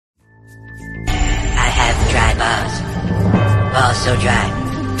balls so dry,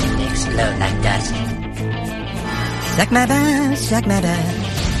 they explode like dust. Suck my balls, suck my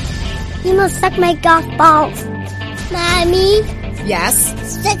balls. You must suck my golf balls. Mommy? Yes?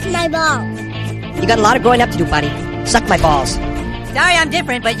 Suck my balls. You got a lot of growing up to do, buddy. Suck my balls. Sorry I'm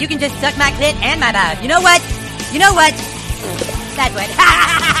different, but you can just suck my clit and my balls. You know what? That's what.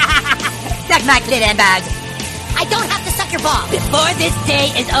 Suck my clit and balls. I don't have to suck your balls. Before this day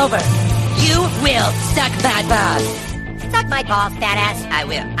is over, you will suck my balls. Suck my balls, fat ass. I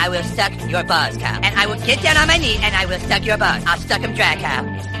will. I will suck your balls, Kyle. And I will get down on my knee and I will suck your balls. I'll suck them dry, Kyle.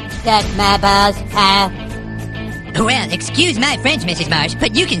 Suck my balls, Kyle. Well, excuse my French, Mrs. Marsh,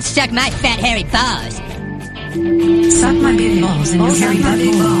 but you can suck my fat, hairy balls. Suck my big balls in your hairy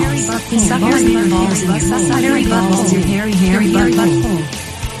butthole. Suck my big balls in your hairy butthole. Your hairy butthole.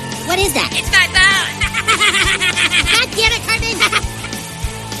 What is that? It's my balls. God damn it, Carmen!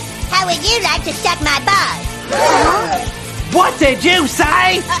 How would you like to suck my balls? What did you say?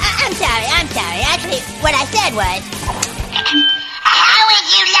 I'm sorry. Actually, what I said was... How would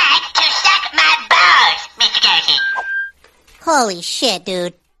you like to suck my balls, Mr. Garrison? Holy shit,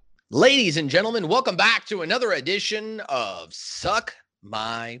 dude. Ladies and gentlemen, welcome back to another edition of Suck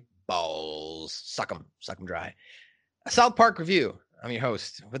My Balls. Suck 'em dry. A South Park review. I'm your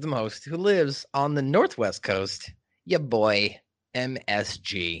host with the most, who lives on the Northwest Coast, ya boy,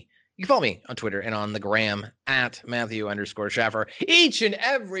 MSG. You can follow me on Twitter and on the gram at Matthew_Schaffer. Each and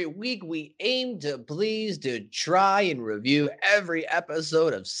every week, we aim to please to try and review every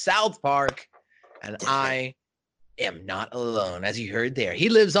episode of South Park, and I am not alone, as you heard there. He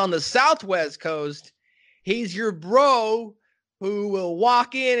lives on the Southwest Coast. He's your bro who will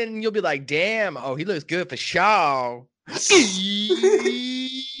walk in and you'll be like, damn, oh, he looks good for show. Steve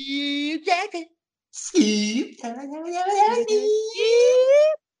Jackson.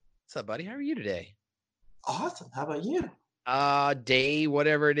 What's up, buddy? How are you today? Awesome. How about you? Day,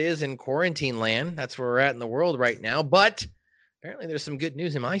 whatever it is in quarantine land. That's where we're at in the world right now. But apparently there's some good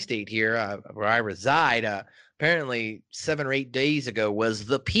news in my state here where I reside. Apparently 7 or 8 days ago was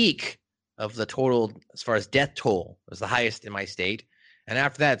the peak of the total, as far as death toll, it was the highest in my state. And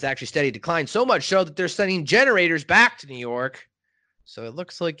after that, it's actually steady decline, so much so that they're sending generators back to New York. So it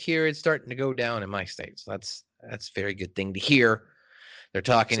looks like here it's starting to go down in my state. So that's a very good thing to hear. They're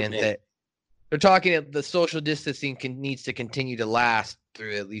talking that the social distancing needs to continue to last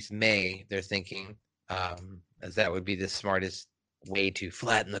through at least May. They're thinking, as that would be the smartest way to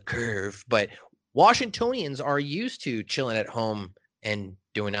flatten the curve. But Washingtonians are used to chilling at home and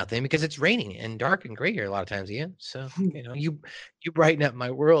doing nothing because it's raining and dark and gray here a lot of times, Ian. So, you brighten up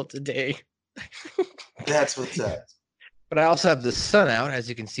my world today. That's what's up. But I also have the sun out, as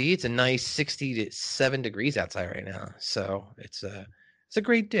you can see. It's a nice 67 degrees outside right now. So it's a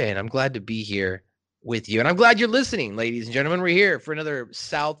great day, and I'm glad to be here with you. And I'm glad you're listening, ladies and gentlemen. We're here for another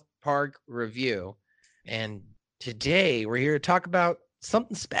South Park review. And today we're here to talk about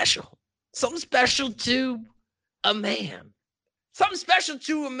something special. Something special to a man. Something special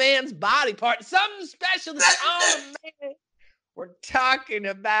to a man's body part. Something special that's on a man. We're talking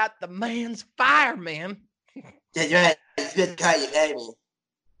about the man's fireman. That's right. It's good to call you baby.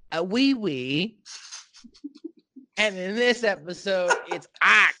 A wee-wee. And in this episode, it's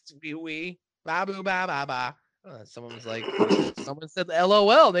ox wee-wee. Ba-boo-ba-ba-ba. Someone said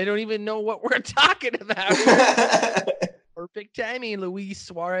LOL. They don't even know what we're talking about. Perfect timing, Luis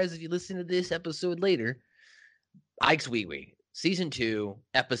Suarez. If you listen to this episode later, Ike's Wee Wee, Season 2,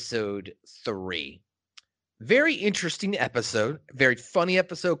 Episode 3. Very interesting episode. Very funny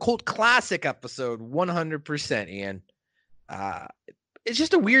episode. Cult classic episode, 100%, Ian. It's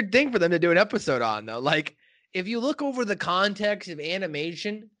just a weird thing for them to do an episode on, though. Like, if you look over the context of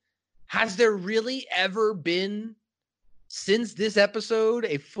animation, has there really ever been, since this episode,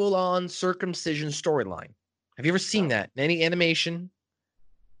 a full-on circumcision storyline? Have you ever seen that in any animation?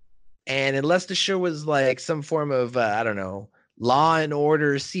 And unless the show was like some form of, I don't know, Law and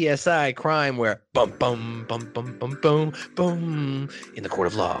Order CSI crime where bum, bum, bum, bum, bum, boom, boom, in the court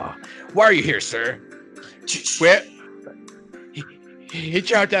of law. Why are you here, sir? Well, he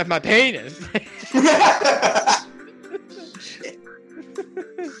chopped off my penis.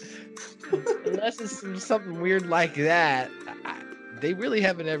 Unless it's something weird like that, they really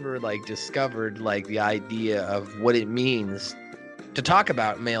haven't ever like discovered like the idea of what it means to talk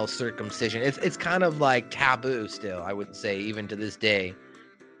about male circumcision. It's kind of like taboo still, I would say, even to this day,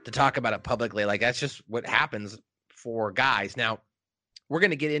 to talk about it publicly. Like that's just what happens for guys. Now, we're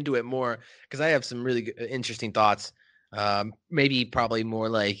going to get into it more because I have some really interesting thoughts. Maybe probably more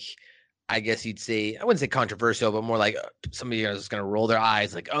like I guess you'd say, I wouldn't say controversial, but more like somebody is going to roll their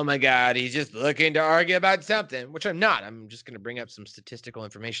eyes like, oh my God, he's just looking to argue about something, which I'm not. I'm just going to bring up some statistical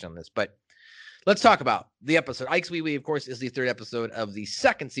information on this. But let's talk about the episode. Ike's Wee Wee, of course, is the third episode of the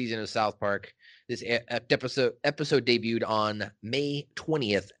second season of South Park. This episode debuted on May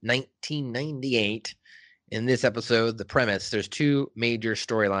 20th, 1998. In this episode, the premise, there's two major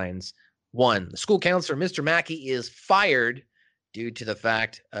storylines. One, the school counselor, Mr. Mackey, is fired due to the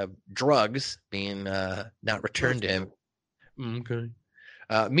fact of drugs being not returned to him. Okay.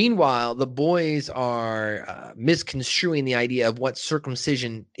 Meanwhile, the boys are misconstruing the idea of what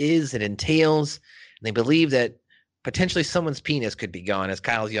circumcision is and entails. And they believe that potentially someone's penis could be gone as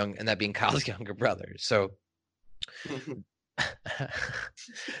Kyle's young, and that being Kyle's younger brother. So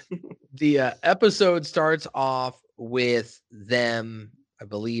the episode starts off with them. I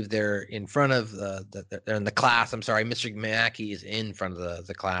believe they're in front of they're in the class. I'm sorry, Mr. Mackey is in front of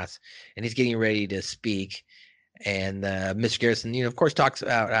the class, and he's getting ready to speak. And Mr. Garrison, of course, talks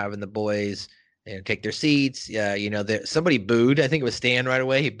about having the boys take their seats. Somebody booed. I think it was Stan right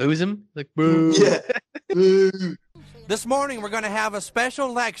away. He boos him, like boo. Yeah. Boo. This morning we're going to have a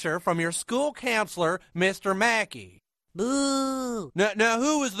special lecture from your school counselor, Mr. Mackey. Boo! Now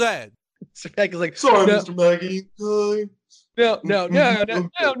who is that? Mr. Mackey's like, Sorry, no, Mr. Mackey. Sorry. No,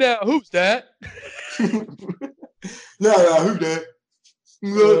 who's that? No, who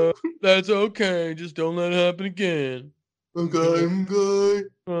that? That's okay. Just don't let it happen again. Okay, I'm good.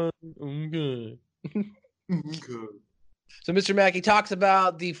 I'm good. Okay. So Mr. Mackey talks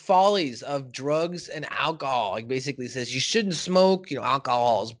about the follies of drugs and alcohol. He basically says you shouldn't smoke.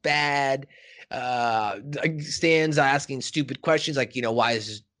 Alcohol is bad. Stan's asking stupid questions like, why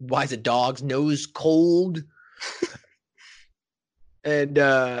is a dog's nose cold? And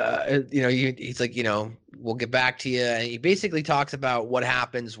he's like, we'll get back to you. And he basically talks about what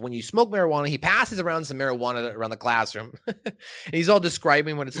happens when you smoke marijuana. He passes around some marijuana around the classroom, and he's all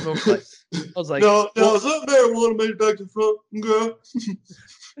describing what it smokes like. I was like, no, is that marijuana made back to front? Okay.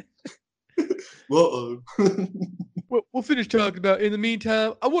 We'll finish talking about. In the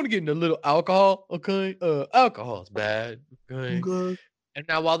meantime, I want to get into a little alcohol. Okay, alcohol is bad. Okay. And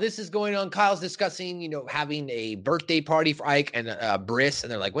now, while this is going on, Kyle's discussing, having a birthday party for Ike and Briss.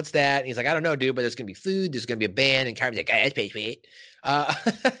 And they're like, what's that? And he's like, I don't know, dude, but there's going to be food. There's going to be a band. And Kyle's like, hey, that's pretty sweet.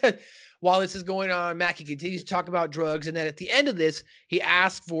 While this is going on, Mackie continues to talk about drugs. And then at the end of this, he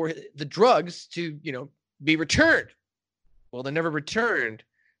asks for the drugs to, be returned. Well, they're never returned.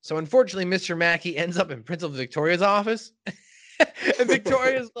 So, unfortunately, Mr. Mackey ends up in Principal Victoria's office. And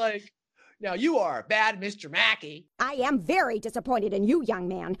Victoria's like, now you are bad, Mr. Mackey. I am very disappointed in you, young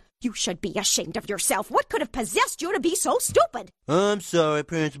man. You should be ashamed of yourself. What could have possessed you to be so stupid? I'm sorry,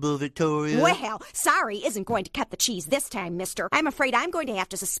 Principal Victoria. Well, sorry isn't going to cut the cheese this time, mister. I'm afraid I'm going to have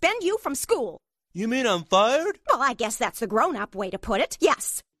to suspend you from school. You mean I'm fired? Well, I guess that's the grown-up way to put it.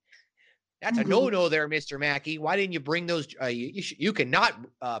 Yes. That's a no-no there, Mr. Mackey. Why didn't you bring those? You cannot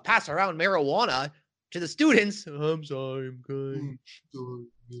pass around marijuana to the students. I'm sorry, I'm good.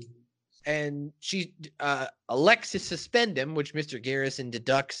 And she elects to suspend him, which Mr.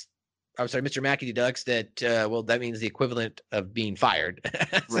 Mr. Mackey deducts that, that means the equivalent of being fired.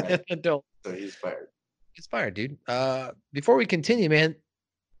 Right. Adult. So he's fired. He's fired, dude. Before we continue, man,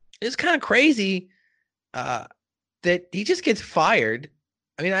 it's kind of crazy that he just gets fired.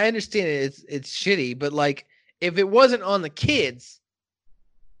 I mean, I understand it's shitty, but like, if it wasn't on the kids,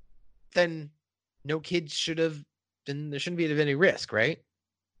 then no kids should have been, there shouldn't be of any risk, right?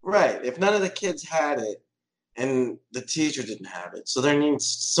 Right. If none of the kids had it and the teacher didn't have it, so there needs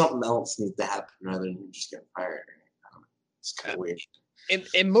something else needs to happen rather than just get fired. I don't know. It's kind of weird.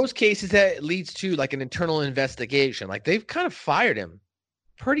 In most cases, that leads to like an internal investigation. Like they've kind of fired him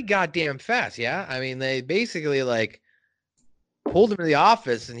pretty goddamn fast. Yeah. I mean, they basically like pulled him to the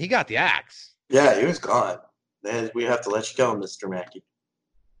office and he got the axe. Yeah, he was gone. Then we have to let you go, Mr. Mackey.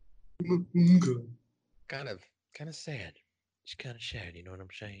 Kind of sad. It's kind of sad, you know what I'm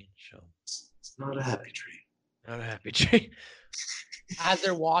saying? So it's not a happy tree. Not a happy tree. As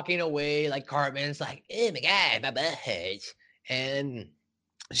they're walking away, like Cartman's like, oh my God, my butt hurts. And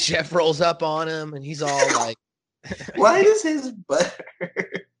Chef rolls up on him and he's all like, why does his butt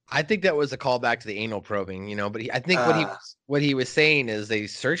hurt? I think that was a callback to the anal probing, but I think what he was saying is they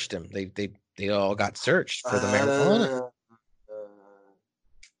searched him. They all got searched for the marijuana.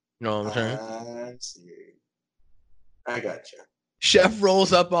 You know what I'm saying? I see. I gotcha. Chef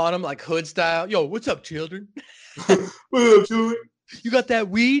rolls up on him like hood style. Yo, what's up, children? What up, children? You got that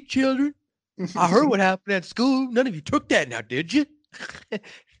weed, children? I heard what happened at school. None of you took that now, did you?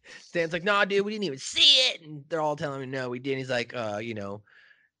 Stan's like, nah, dude, we didn't even see it. And they're all telling me, no, we didn't. He's like,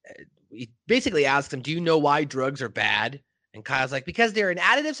 he basically asks him, do you know why drugs are bad? And Kyle's like, because they're an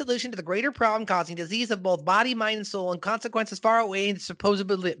additive solution to the greater problem causing disease of both body, mind, and soul, and consequences far outweighing the supposed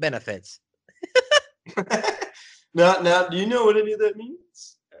benefits. Now, do you know what any of that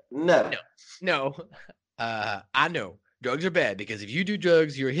means? No. I know. Drugs are bad because if you do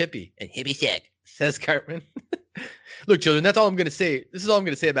drugs, you're a hippie. And hippie said, says Cartman. Look, children, that's all I'm going to say. This is all I'm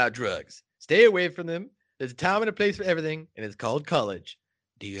going to say about drugs. Stay away from them. There's a time and a place for everything, and it's called college.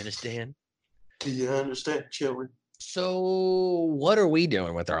 Do you understand? Do you understand, children? So what are we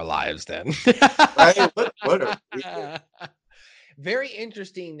doing with our lives then? What are we doing? Very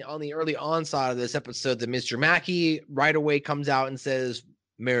interesting on the early onset of this episode that Mr. Mackey right away comes out and says,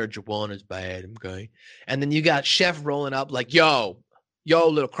 marijuana is bad, okay? And then you got Chef rolling up like, yo,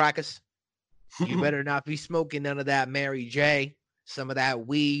 little crackers, you better not be smoking none of that Mary J, some of that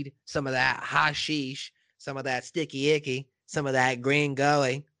weed, some of that hashish, some of that sticky icky, some of that green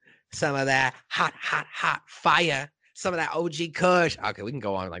gully, some of that hot fire, some of that OG Kush. Okay, we can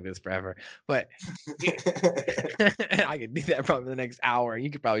go on like this forever, but I could do that probably the next hour. You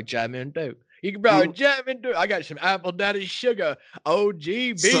could probably chime in too. I got some Apple Daddy Sugar, OG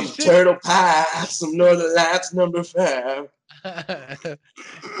some sugar. turtle pie, some Northern Lights number 5.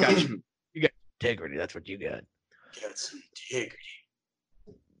 You got integrity. That's what you got. Got some integrity.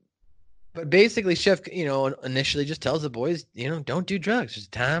 But basically, Chef, initially just tells the boys, don't do drugs. There's a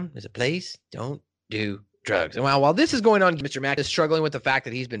time, there's a place. Don't do drugs. And while this is going on, Mr. Mack is struggling with the fact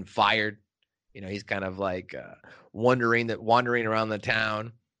that he's been fired. He's kind of like wandering around the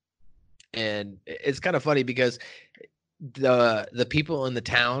town. And it's kind of funny because the people in the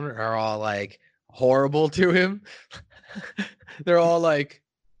town are all like horrible to him. They're all like,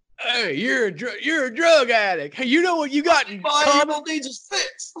 hey, you're a drug addict. Hey, you know what you got in common? They just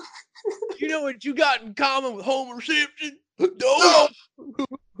fix. You know what you got in common with Homer Simpson?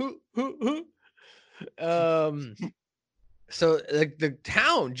 So the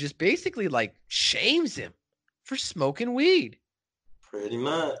town just basically like shames him for smoking weed. Pretty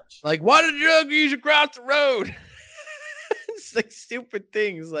much. Like, why did drug use across the road? It's like stupid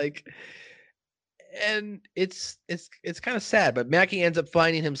things, like, and it's kind of sad. But Mackie ends up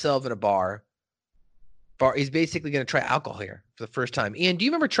finding himself in a bar. He's basically going to try alcohol here for the first time. Ian, do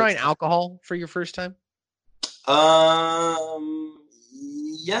you remember trying alcohol for your first time?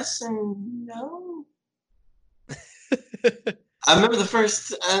 Yes and no. I remember the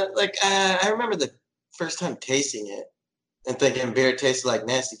first, I remember the first time tasting it and thinking beer tasted like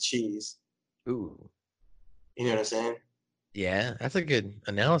nasty cheese. Ooh. You know what I'm saying? Yeah, that's a good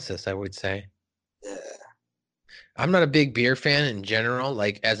analysis, I would say. Yeah. I'm not a big beer fan in general.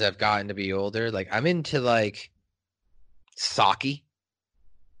 Like, as I've gotten to be older, like, I'm into, like, sake.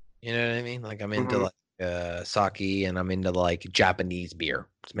 You know what I mean? Like, I'm into, like, sake, and I'm into, like, Japanese beer.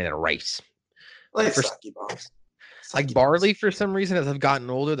 It's made out of rice. Like sake bombs. Like barley, for some reason, as I've gotten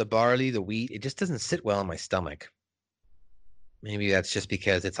older, the barley, the wheat, it just doesn't sit well in my stomach. Maybe that's just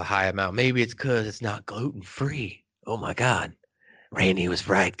because it's a high amount. Maybe it's because it's not gluten-free. Oh, my God. Randy was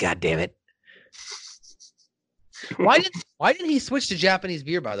right. God damn it. Why didn't he switch to Japanese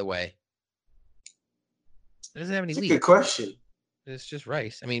beer, by the way? It doesn't have any wheat. Good question. It's just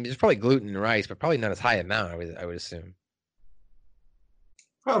rice. I mean, there's probably gluten in rice, but probably not as high amount, I would assume.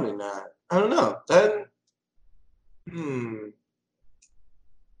 Probably not. I don't know.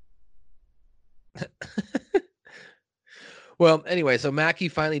 Well, anyway, so Mackie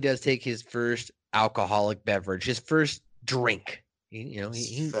finally does take his first alcoholic beverage, his first drink.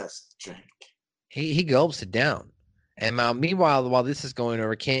 First drink. He gulps it down. And meanwhile, while this is going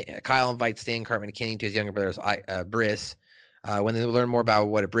over, Kyle invites Stan Cartman and Kenny to his younger brother's briss. When they learn more about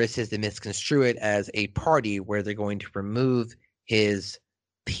what a briss is, they misconstrue it as a party where they're going to remove his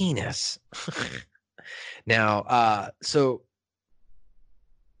penis. Now, so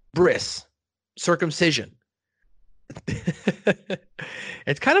briss, circumcision.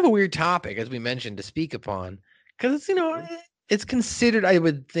 It's kind of a weird topic, as we mentioned, to speak upon, because it's considered, I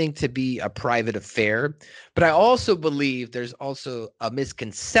would think, to be a private affair. But I also believe there's also a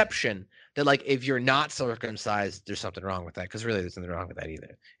misconception that, like, if you're not circumcised, there's something wrong with that. Because really, there's nothing wrong with that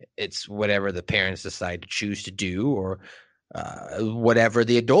either. It's whatever the parents decide to choose to do, or whatever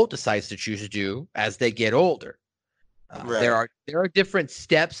the adult decides to choose to do as they get older. Right. There are different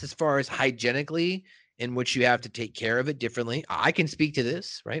steps as far as hygienically in which you have to take care of it differently. I can speak to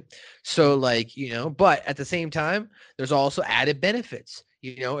this, right? So, like, but at the same time, there's also added benefits.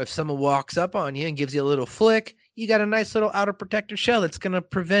 If someone walks up on you and gives you a little flick, you got a nice little outer protective shell that's going to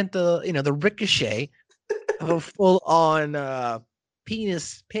prevent the ricochet of a full-on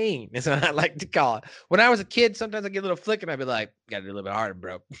penis pain is what I like to call it. When I was a kid, sometimes I get a little flick and I'd be like, gotta do a little bit harder,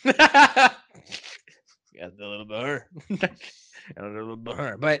 bro. Gotta do a little bit harder. A little bit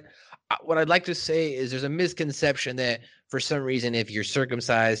harder. But what I'd like to say is there's a misconception that for some reason, if you're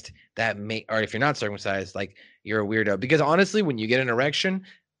circumcised, or if you're not circumcised, like you're a weirdo. Because honestly, when you get an erection,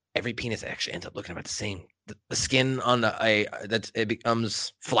 every penis actually ends up looking about the same. The skin on it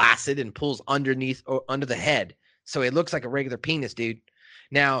becomes flaccid and pulls underneath or under the head. So it looks like a regular penis, dude.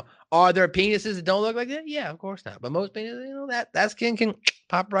 Now, are there penises that don't look like that? Yeah, of course not. But most penises, that skin can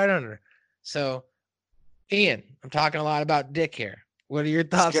pop right under. So, Ian, I'm talking a lot about dick here. What are your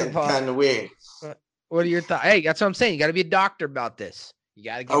thoughts about? Kind of weird. What are your thoughts? Hey, that's what I'm saying. You got to be a doctor about this. You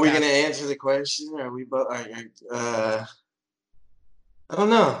got to get. Are we going to answer the question? Are we both? I don't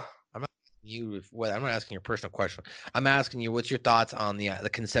know. I'm not asking your personal question. I'm asking you, what's your thoughts on the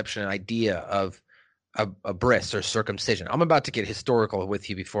conception and idea of a briss or circumcision? I'm about to get historical with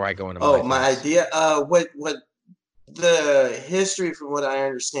you before I go into my idea. What the history, from what I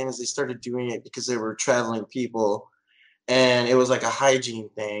understand, is they started doing it because they were traveling people, and it was like a hygiene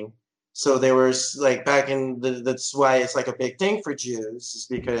thing. So they were like back in that's why it's like a big thing for Jews, is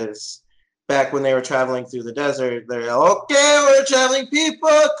because back when they were traveling through the desert, they're okay, we're traveling people.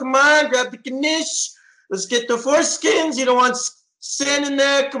 Come on, grab the knish. Let's get the foreskins. You don't want sand in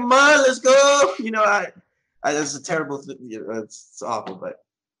there. Come on, let's go. That's a terrible thing. It's awful, but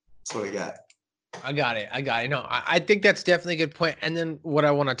that's what I got. I got it. No, I think that's definitely a good point. And then what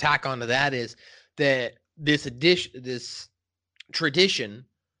I want to tack onto that is that this tradition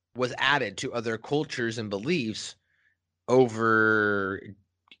was added to other cultures and beliefs over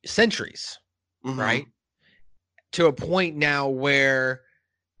centuries, right? To a point now where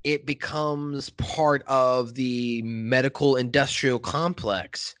it becomes part of the medical industrial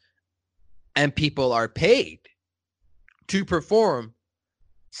complex, and people are paid to perform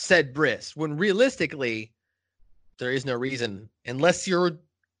said briss, when realistically there is no reason, unless you're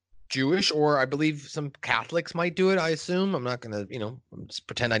Jewish, or I believe some Catholics might do it. I assume. I'm not going to, just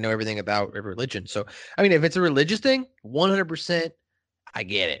pretend I know everything about every religion. So, I mean, if it's a religious thing, 100%, I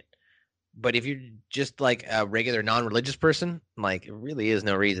get it. But if you're just like a regular non-religious person, like, it really is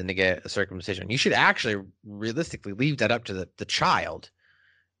no reason to get a circumcision. You should actually realistically leave that up to the child.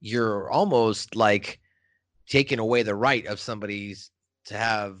 You're almost like taking away the right of somebody's to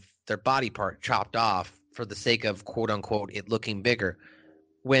have their body part chopped off for the sake of, quote unquote, it looking bigger,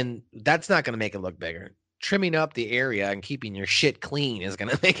 when that's not going to make it look bigger. Trimming up the area and keeping your shit clean is going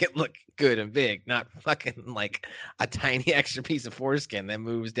to make it look good and big, not fucking like a tiny extra piece of foreskin that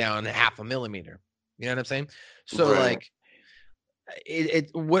moves down 0.5 millimeter. You know what I'm saying? So, right.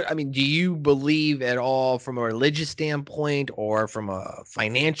 Do you believe at all from a religious standpoint or from a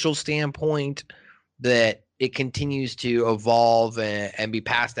financial standpoint that it continues to evolve and be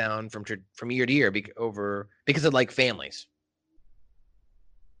passed down from year to year because of like families?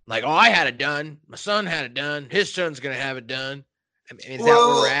 Like, I had it done. My son had it done. His son's going to have it done. I mean, is that where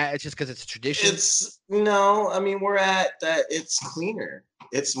we're at? It's just because it's a tradition? We're at that. It's cleaner.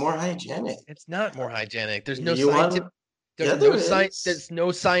 It's more hygienic. It's not more hygienic. There's no scientific. There's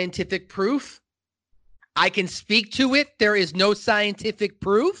no scientific proof. I can speak to it. There is no scientific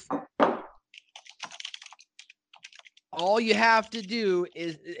proof. All you have to do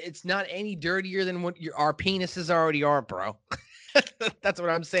is, it's not any dirtier than what our penises already are, bro. That's what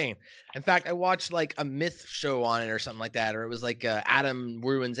I'm saying. In fact, I watched like a myth show on it or something like that, or it was like Adam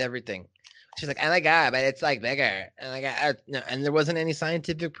ruins everything. She's like, oh my god, but it's like bigger, and there wasn't any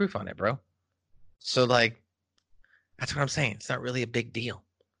scientific proof on it, bro. So like, that's what I'm saying. It's not really a big deal.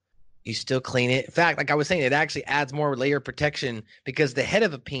 You still clean it. In fact, like I was saying, it actually adds more layer of protection because the head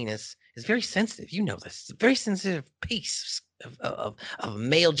of a penis is very sensitive. You know this. It's a very sensitive piece of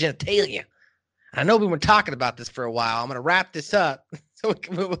male genitalia. I know we've been talking about this for a while. I'm going to wrap this up so we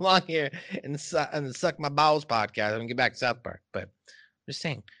can move along here and the Suck My Balls podcast. I'm going to get back to South Park. But I'm just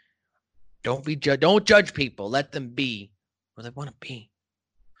saying, don't judge people. Let them be what they want to be.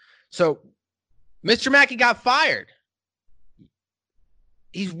 So Mr. Mackey got fired.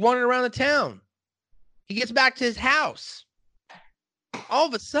 He's running around the town. He gets back to his house. All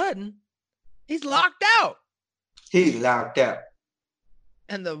of a sudden, he's locked out.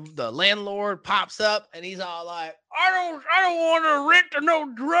 And the landlord pops up and he's all like, I don't want to rent to no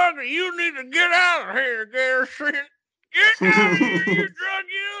druggie. You need to get out of here, Garrison. Get out of here, you drug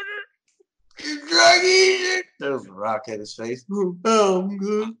user. You drug user. There's a rock at his face. Oh, I'm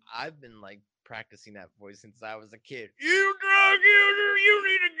good. I've been like practicing that voice since I was a kid. You drug user, you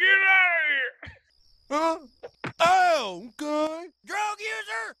need to get out of here. Huh? Oh, good. Drug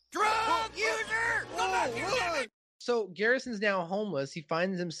user! Drug user! So Garrison's now homeless. He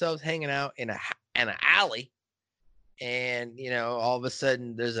finds himself hanging out in an alley, and all of a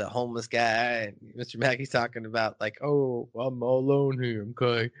sudden there's a homeless guy, and Mr. Mackey's talking about like, "Oh, I'm all alone here,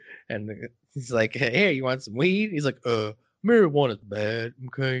 okay?" And he's like, "Hey, you want some weed?" He's like, "Marijuana's bad,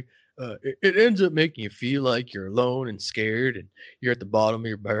 okay? It ends up making you feel like you're alone and scared, and you're at the bottom of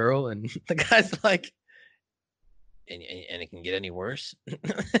your barrel." And the guy's like, "And it can get any worse?"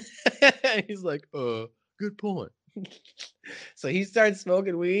 And he's like, good point." So he starts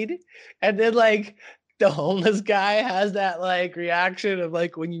smoking weed, and then like the homeless guy has that like reaction of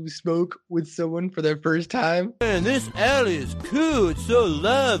like when you smoke with someone for their first time. Man, this alley is cool. It's so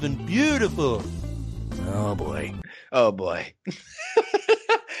love and beautiful. Oh boy. Oh boy.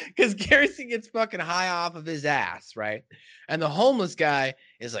 Because Garrison gets fucking high off of his ass, right? And the homeless guy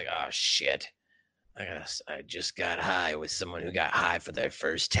is like, "Oh shit. I just got high with someone who got high for their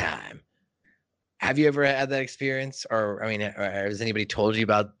first time." Have you ever had that experience? Or, I mean, has anybody told you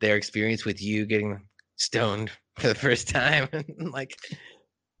about their experience with you getting stoned for the first time? Like,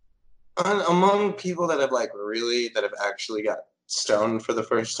 among people that have actually got stoned for the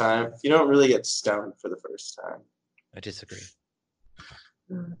first time, you don't really get stoned for the first time. I disagree.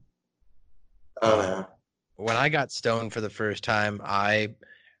 Oh, no. When I got stoned for the first time, I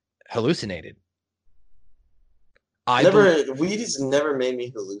hallucinated. Weed has never made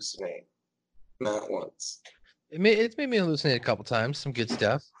me hallucinate. Not once. It's made me hallucinate a couple times. Some good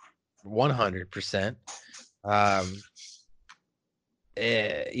stuff. 100%.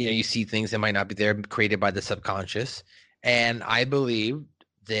 You see things that might not be there, created by the subconscious. And I believe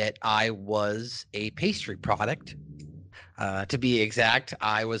that I was a pastry product. To be exact,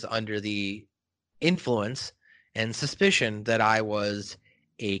 I was under the influence and suspicion that I was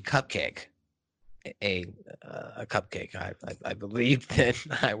a cupcake. A cupcake. I believed that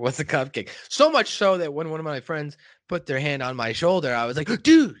I was a cupcake. So much so that when one of my friends put their hand on my shoulder, I was like,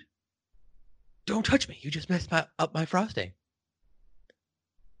 "Dude, don't touch me. You just messed up my frosting."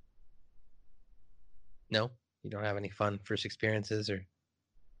 No? You don't have any fun first experiences? Or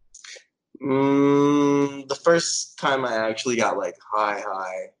The first time I actually got like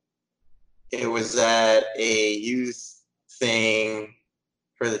high, it was at a youth thing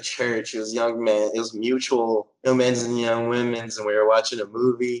for the church. It was young men. It was mutual, no men's and young women's, and we were watching a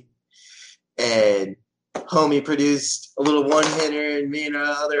movie. And homie produced a little one hitter, and me and our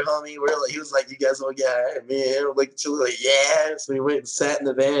other homie he was like, "You guys want to get high?" And me and him like, "Yeah." So we went and sat in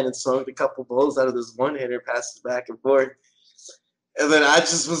the van and smoked a couple bowls out of this one hitter, passed it back and forth. And then I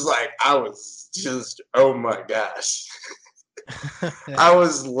just was like, oh my gosh. I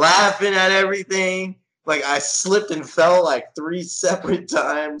was laughing at everything. Like, I slipped and fell like 3 separate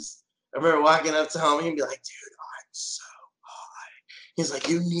times. I remember walking up to homie and be like, "Dude, I'm so high." He's like,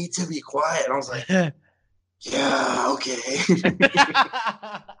 "You need to be quiet." And I was like, "Yeah, okay."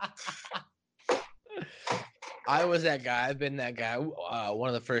 I was that guy. I've been that guy. One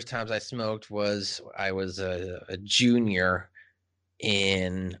of the first times I smoked was I was a junior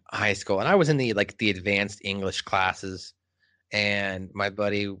in high school, and I was in the advanced English classes. And my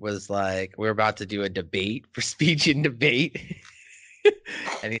buddy was like, we were about to do a debate for speech and debate.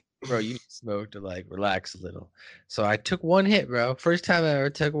 And he said, "Bro, you smoke to like relax a little." So I took one hit, bro. First time I ever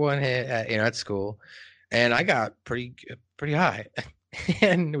took one hit at school. And I got pretty high.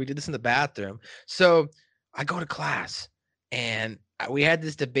 And we did this in the bathroom. So I go to class, and we had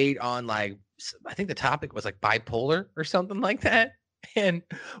this debate on like, I think the topic was like bipolar or something like that. And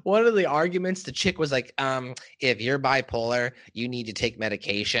one of the arguments, the chick was like, if you're bipolar, you need to take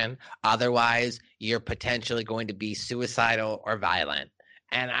medication. Otherwise, you're potentially going to be suicidal or violent.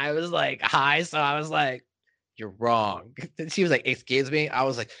 And I was like, high. So I was like, "You're wrong." And she was like, "Excuse me?" I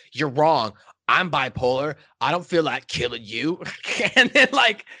was like, "You're wrong. I'm bipolar. I don't feel like killing you." And then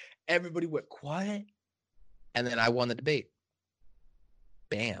like everybody went quiet. And then I won the debate.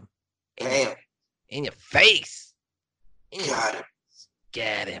 Bam. Damn. In your face. Got him.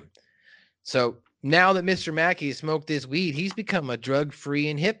 Get him. So now that Mr. Mackey smoked this weed, he's become a drug-free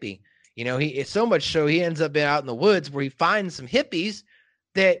and hippie. It's so much so he ends up out in the woods where he finds some hippies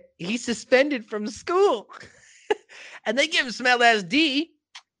that he's suspended from school. And they give him some LSD.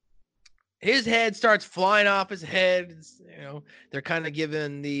 His head starts flying off his head. They're kind of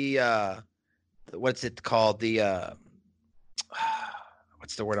giving the what's it called? The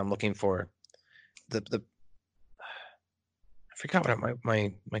what's the word I'm looking for? The I forgot what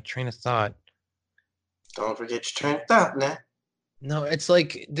my train of thought. Don't forget your train of thought, man. No, it's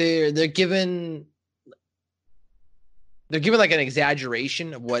like they're given like an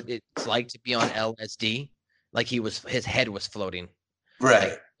exaggeration of what it's like to be on LSD. Like his head was floating.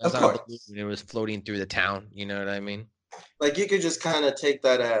 Right. It was Of on a course. balloon and it was floating through the town. You know what I mean? Like you could just kind of take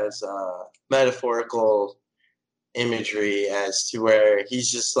that as metaphorical imagery as to where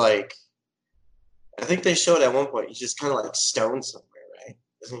he's just like, I think they showed at one point he's just kind of like stoned somewhere, right?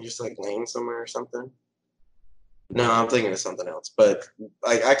 Isn't he just like laying somewhere or something? No, I'm thinking of something else. But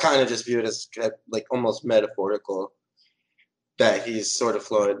I kind of just view it as like almost metaphorical that he's sort of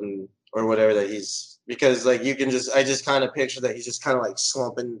floating or whatever that he's, because like you can just, I just kind of picture that he's just kind of like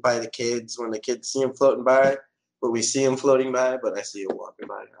slumping by the kids when the kids see him floating by, but we see him floating by, but I see him walking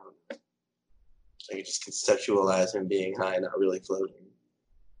by. I don't know. I can just conceptualize him being high, not really floating.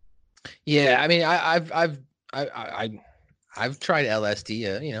 Yeah, I mean, I've tried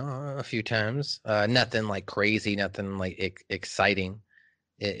LSD, a few times. Nothing like crazy, nothing like exciting,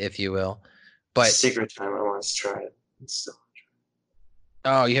 if you will. But Secret time, I want to try it.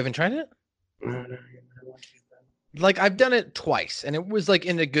 Oh, you haven't tried it? No. Like I've done it twice, and it was like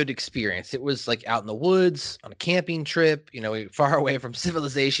in a good experience. It was like out in the woods on a camping trip, far away from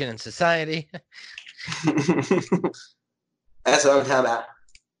civilization and society. That's what I'm talking about.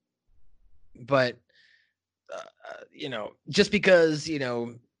 But just because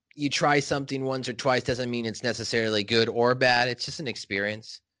you try something once or twice doesn't mean it's necessarily good or bad. It's just an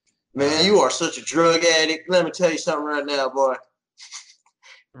experience. Man, you are such a drug addict. Let me tell you something right now, boy.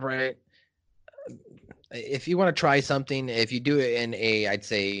 Right. If you want to try something, if you do it in I'd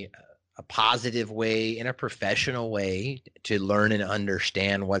say a positive way, in a professional way to learn and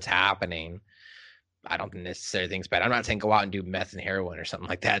understand what's happening, I don't necessarily think it's bad. I'm not saying go out and do meth and heroin or something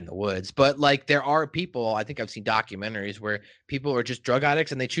like that in the woods, but like there are people, I think I've seen documentaries where people are just drug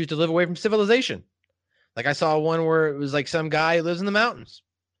addicts and they choose to live away from civilization. Like I saw one where it was like some guy who lives in the mountains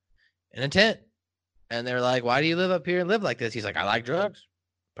in a tent. And they're like, why do you live up here and live like this? He's like, I like drugs,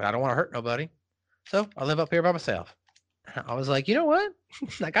 but I don't want to hurt nobody. So I live up here by myself. I was like, you know what?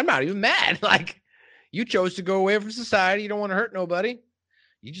 Like, I'm not even mad. Like, you chose to go away from society. You don't want to hurt nobody.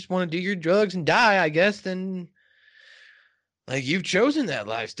 You just want to do your drugs and die, I guess. Then, like, you've chosen that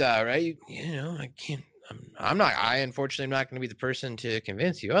lifestyle, right? I can't. I unfortunately am not going to be the person to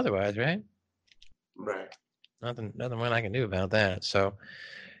convince you otherwise, right? Right. Nothing what I can do about that. So,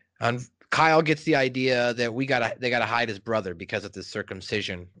 Kyle gets the idea that they gotta hide his brother because of the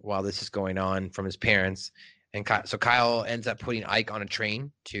circumcision while this is going on from his parents. And so Kyle ends up putting Ike on a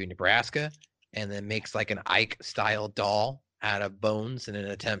train to Nebraska and then makes like an Ike style doll out of bones in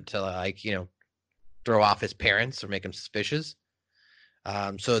an attempt to throw off his parents or make him suspicious.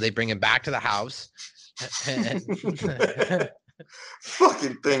 So they bring him back to the house.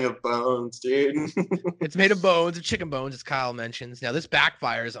 Fucking thing of bones, dude. It's made of bones, of chicken bones, as Kyle mentions. Now this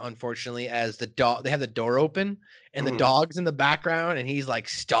backfires, unfortunately, as the dog. They have the door open, and the dog's in the background, and he's like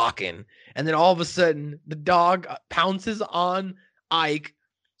stalking. And then all of a sudden, the dog pounces on Ike,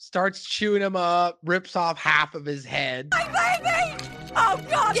 starts chewing him up, rips off half of his head. My baby! Oh,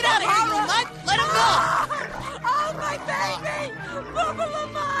 God! Get out of here, you mutt! Let him go! Oh, my baby! Bubble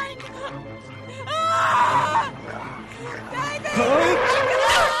of mine! Ah! Baby!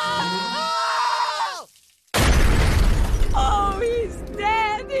 Oh, he's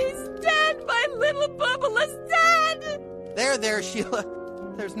dead! He's dead! My little Bubble is dead! There, Sheila.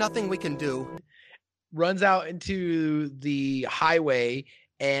 There's nothing we can do. Runs out into the highway,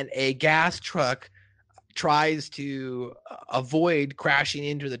 and a gas truck tries to avoid crashing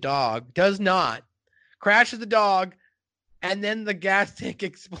into the dog. Does not. Crashes the dog, and then the gas tank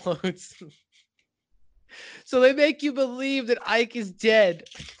explodes. So they make you believe that Ike is dead.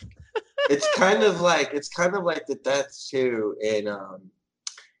 It's kind of like the death too in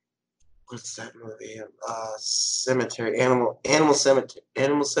what's that movie? Cemetery, Animal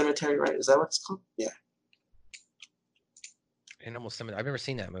Cemetery, right? Is that what it's called? Yeah. Animal Cemetery. I've never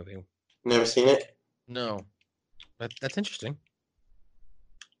seen that movie. Never seen it? No. But that's interesting.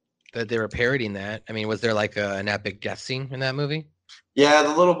 That they were parodying that. I mean, was there like an epic death scene in that movie? Yeah,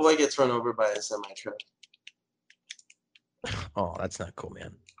 the little boy gets run over by a semi-truck. Oh, that's not cool,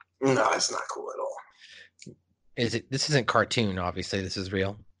 man. No, it's not cool at all. This isn't cartoon, obviously. This is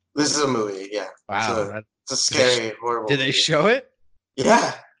real. This is a movie, yeah. Wow. It's a scary, horrible Did they movie. show it?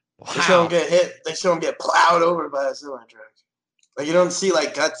 Yeah. Wow. They show him get hit. They show him get plowed over by a semi-truck. Like, you don't see,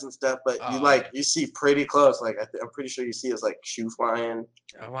 like, guts and stuff, but you see pretty close. Like, I'm pretty sure you see his, like, shoe flying.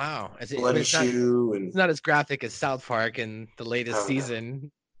 Oh, wow. Bloody shoe. It's not as graphic as South Park in the latest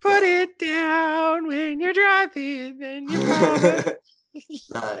season. Put it down when you're driving and you're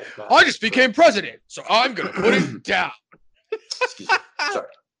I just became president, so I'm going to put it down. Sorry.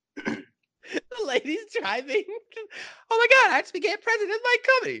 The lady's driving. Oh, my God. I just became president of my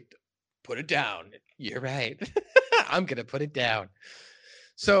company. Put it down. You're right. I'm going to put it down.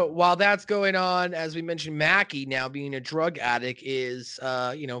 So while that's going on, as we mentioned, Mackie now being a drug addict is,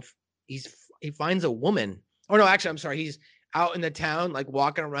 he finds a woman. Oh no, actually, I'm sorry. He's out in the town, like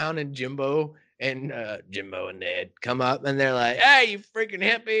walking around, and Jimbo and Ned come up, and they're like, "Hey, you freaking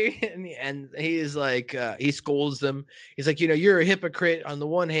hippie!" And he's like, he scolds them. He's like, you're a hypocrite. On the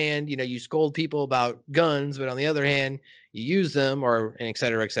one hand, you scold people about guns, but on the other hand, you use them, and et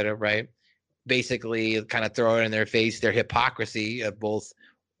cetera, right? Basically, kind of throw it in their face, their hypocrisy of both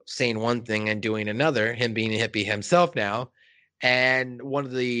saying one thing and doing another, him being a hippie himself now. And one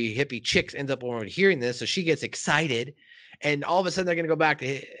of the hippie chicks ends up overhearing this, so she gets excited, and all of a sudden they're going to go back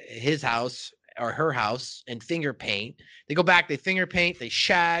to his house or her house and finger paint. They go back, they finger paint, they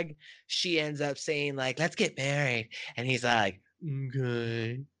shag. She ends up saying, like, let's get married. And he's like,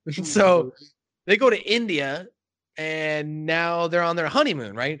 okay. So they go to India, and now they're on their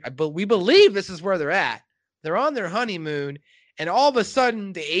honeymoon, right? But we believe this is where they're at. They're on their honeymoon, and all of a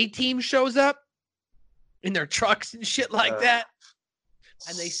sudden the A-team shows up in their trucks and shit like that.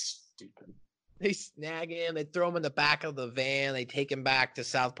 And they snag him, they throw him in the back of the van, they take him back to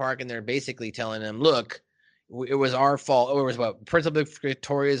South Park, and they're basically telling him, look, it was our fault. It was Principal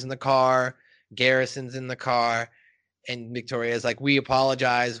Victoria's in the car, Garrison's in the car, and Victoria's like, we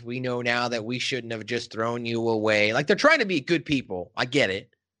apologize. We know now that we shouldn't have just thrown you away. Like, they're trying to be good people. I get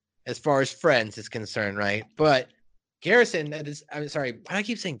it. As far as friends is concerned, right? But Garrison, I'm sorry, I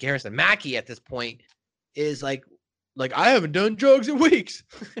keep saying Garrison. Mackie at this point is like I haven't done drugs in weeks.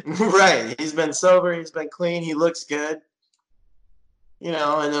 Right. He's been sober. He's been clean. He looks good. And then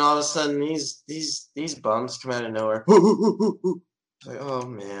all of a sudden these bums come out of nowhere. Like, oh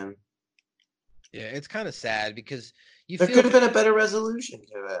man. Yeah, it's kind of sad because there could have been a better resolution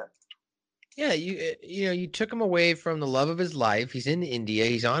to that. Yeah, you took him away from the love of his life. He's in India.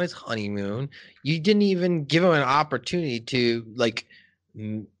 He's on his honeymoon. You didn't even give him an opportunity to, like,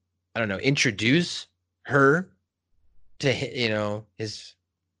 I don't know, introduce her to, his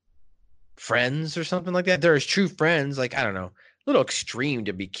friends or something like that. They're his true friends. Like, I don't know, a little extreme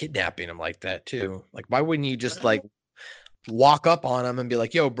to be kidnapping him like that too. Like, why wouldn't you just like walk up on him and be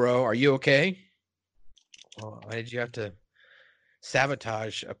like, yo, bro, are you okay? Well, why did you have to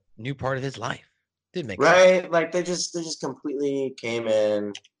sabotage a new part of his life? Didn't make sense. Right? Like they just completely came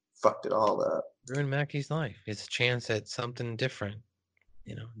in, fucked it all up. Ruined Mackie's life. His chance at something different.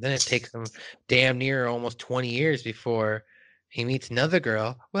 Then it takes him damn near almost 20 years before he meets another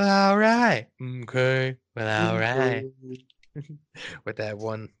girl. Well, all right. Okay. Well, all right. With that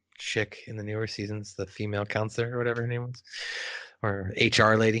one chick in the newer seasons, the female counselor or whatever her name was, or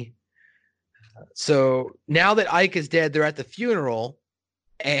HR lady. So now that Ike is dead, they're at the funeral,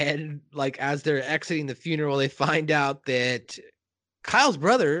 and like as they're exiting the funeral, they find out that Kyle's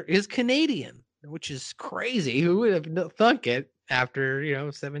brother is Canadian, which is crazy. Who would have thunk it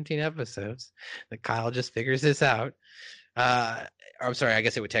after 17 episodes that Kyle just figures this out? I'm sorry, I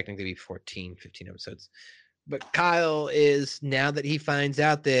guess it would technically be 15 episodes. But Kyle is, now that he finds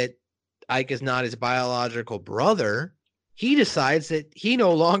out that Ike is not his biological brother, he decides that he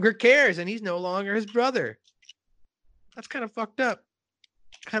no longer cares and he's no longer his brother. That's kind of fucked up.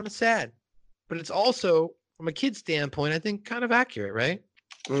 Kind of sad. But it's also, from a kid's standpoint, I think kind of accurate, right?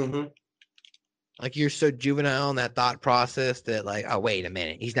 Mm-hmm. Like, you're so juvenile in that thought process that, like, oh, wait a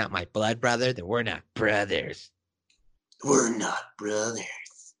minute, he's not my blood brother, then we're not brothers. We're not brothers.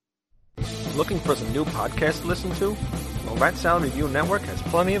 Looking for some new podcasts to listen to? Well, Rat Salad Review Network has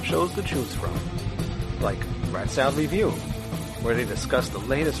plenty of shows to choose from. Like Rat Salad Review, where they discuss the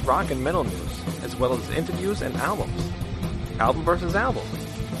latest rock and metal news, as well as interviews and albums. Album versus Album,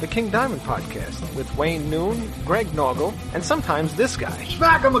 the King Diamond Podcast, with Wayne Noon, Greg Norgal, and sometimes this guy.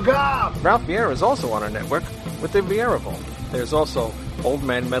 Smack him a gob! Ralph Vieira is also on our network with the Vieira Vault. There's also Old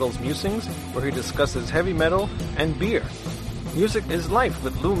Man Metal's Musings, where he discusses heavy metal and beer. Music is Life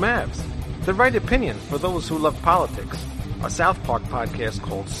with Lou Mavs. The Right Opinion for those who love politics. A South Park podcast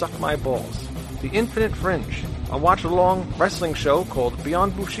called Suck My Balls. The Infinite Fringe, a watch-along wrestling show called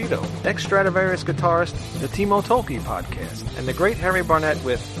Beyond Bushido. Ex-Stradivarius guitarist, the Timo Tolkki podcast. And the Great Harry Barnett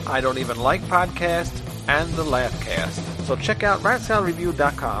with I Don't Even Like Podcast and the Laughcast. So check out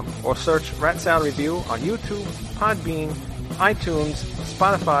ratsaladreview.com or search Rat Salad Review on YouTube, Podbean, iTunes,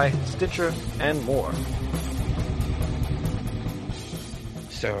 Spotify, Stitcher, and more.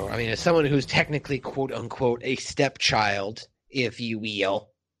 So, I mean, as someone who's technically, quote unquote, a stepchild, if you will,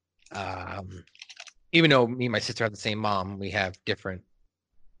 even though me and my sister have the same mom, we have different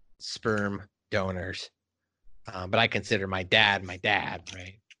sperm donors. But I consider my dad,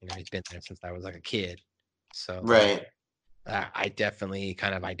 right? He's been there since I was like a kid. So, right. I definitely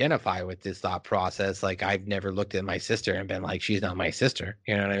kind of identify with this thought process. Like, I've never looked at my sister and been like, she's not my sister.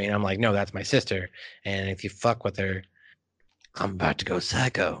 You know what I mean? I'm like, no, that's my sister. And if you fuck with her, I'm about to go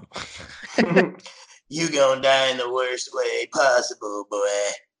psycho. You gonna die in the worst way possible, boy.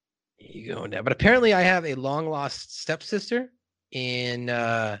 You going down. But apparently I have a long lost stepsister in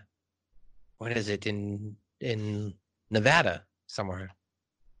what is it? In Nevada somewhere.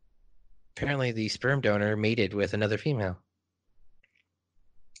 Apparently the sperm donor mated with another female.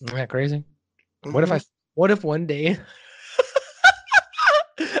 Isn't that crazy? Mm-hmm. What if one day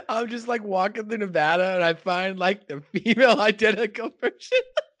I'm just like walking through Nevada and I find like the female identical version?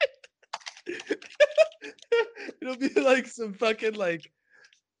 It'll be like some fucking like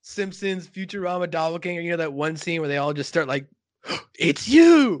Simpsons Futurama doppelganger. You know that one scene where they all just start like, "It's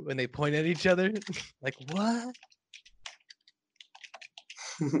you," and they point at each other. Like, what?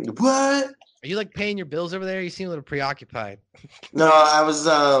 What? Are you like paying your bills over there? You seem a little preoccupied. No, I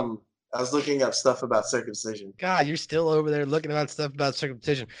was looking up stuff about circumcision. God, you're still over there looking about stuff about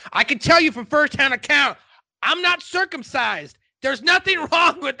circumcision. I can tell you from first-hand account, I'm not circumcised. There's nothing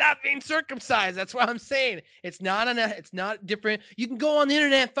wrong with not being circumcised. That's what I'm saying. It's not different. You can go on the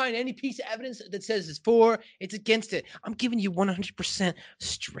internet and find any piece of evidence that says it's for, it's against it. I'm giving you 100%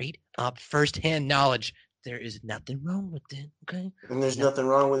 straight up first-hand knowledge. There is nothing wrong with it, okay? And there's nothing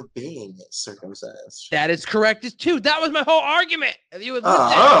wrong with being circumcised. That is correct too. That was my whole argument. If you would listen.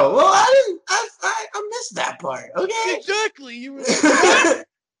 Oh, well, I missed that part. Okay. Exactly. You were like,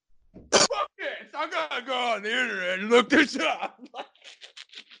 fuck this. I gotta go on the internet and look this up.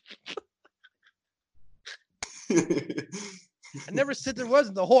 I never said there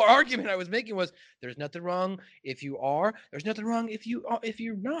wasn't. The whole argument I was making was there's nothing wrong if you are. There's nothing wrong if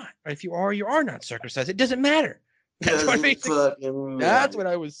you're not. Or if you are, you are not circumcised. It doesn't matter. That's what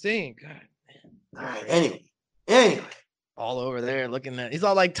I was saying. God, man. All right. Anyway. All over there looking at. He's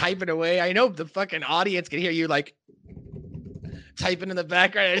all like typing away. I know the fucking audience can hear you like typing in the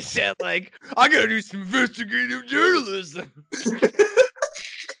background. I said like, I gotta do some investigative journalism.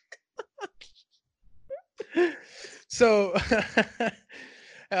 So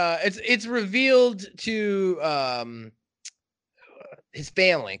it's revealed to his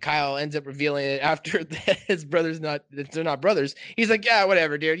family. Kyle ends up revealing it after his brother's they're not brothers. He's like, yeah,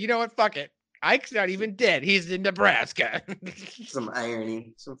 whatever, dude. You know what? Fuck it. Ike's not even dead. He's in Nebraska. Some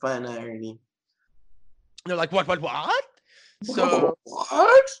fine irony. They're like, what? So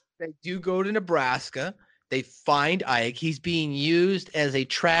what? They do go to Nebraska. They find Ike. He's being used as a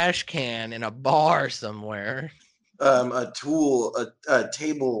trash can in a bar somewhere. A table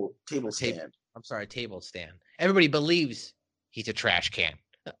stand. I'm sorry, a table stand. Everybody believes he's a trash can.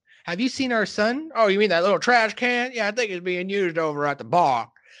 Have you seen our son? Oh, you mean that little trash can? Yeah, I think it's being used over at the bar.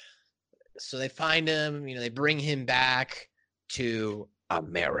 So they find him. They bring him back to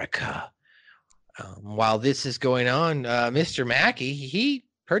America. While this is going on, Mr. Mackey, he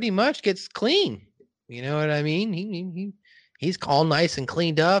pretty much gets clean. You know what I mean? He's all nice and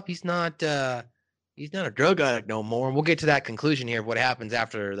cleaned up. He's not a drug addict no more. And we'll get to that conclusion here of what happens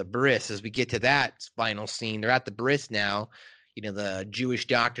after the briss as we get to that final scene. They're at the briss now. The Jewish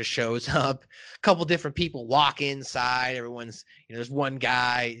doctor shows up. A couple different people walk inside. Everyone's, there's one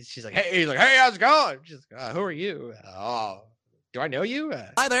guy. She's like, hey, how's it going? She's like, who are you? Oh, do I know you?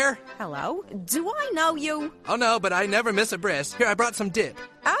 Hi there. Hello? Do I know you? Oh, no, but I never miss a briss. Here, I brought some dip.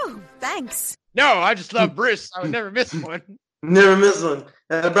 Oh, thanks. No, I just love briss. I would never miss one. Never miss one.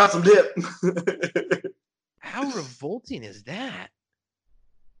 I brought some dip. How revolting is that?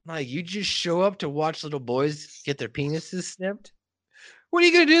 Like, you just show up to watch little boys get their penises snipped? What are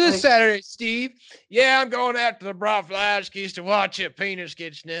you going to do this Saturday, Steve? Yeah, I'm going out to the Broflaskis to watch a penis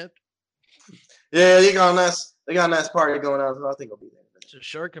get snipped. Yeah, they got a nice party going on, so I think I'll be there. It's a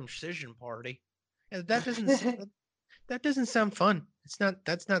circumcision party. Yeah, that doesn't sound fun.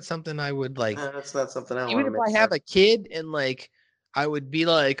 That's not something I would like. That's not something I want. Even if I have a kid and like, I would be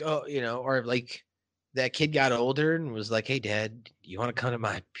like, oh, or like that kid got older and was like, hey, Dad, you want to come to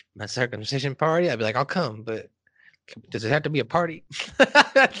my circumcision party? I'd be like, I'll come, but does it have to be a party?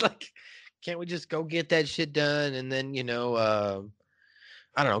 Like, can't we just go get that shit done and then,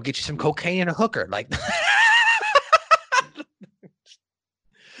 I don't know, get you some cocaine and a hooker? Like,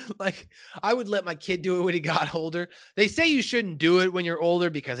 like, I would let my kid do it when he got older. They say you shouldn't do it when you're older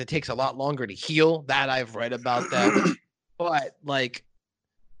because it takes a lot longer to heal. That I've read about that. But like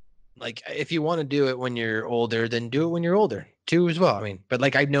if you want to do it when you're older, then do it when you're older too as well. I mean, but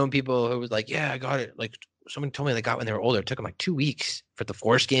like I've known people who was like, yeah, I got it. Like someone told me they got when they were older. It took them like 2 weeks for the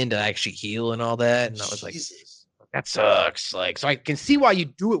foreskin to actually heal and all that. And I was like, that sucks. Like, so I can see why you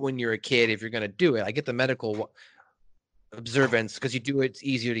do it when you're a kid if you're going to do it. I get the medical observance because you do it, it's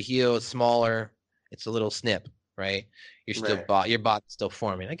easier to heal, it's smaller, it's a little snip, right? You're still your body's still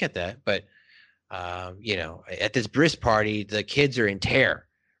forming. I get that, but at this briss party, the kids are in tear,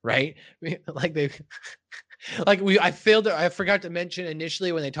 right? Like they, I forgot to mention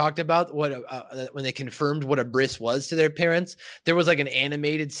initially when they talked about when they confirmed what a briss was to their parents, there was like an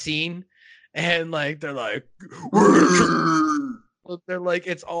animated scene, and like they're like,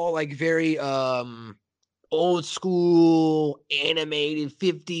 it's all like very old school animated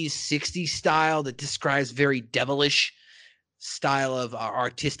 50s 60s style that describes very devilish style of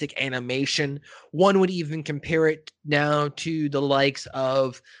artistic animation. One would even compare it now to the likes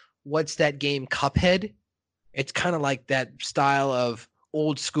of what's that game, Cuphead. It's kind of like that style of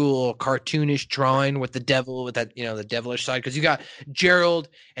old school cartoonish drawing with the devil, with that, the devilish side. Because you got Gerald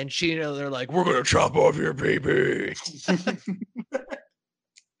and Sheena, they're like, we're gonna chop off your baby.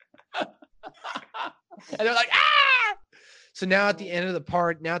 And they're like, ah! So now at the end of the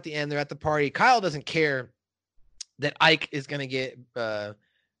part, they're at the party. Kyle doesn't care that Ike is going to get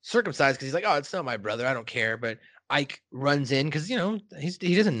circumcised because he's like, oh, it's not my brother. I don't care. But Ike runs in because,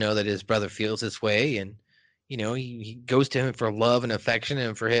 he doesn't know that his brother feels this way. And, he goes to him for love and affection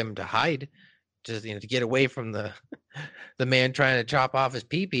and for him to hide, just, to get away from the man trying to chop off his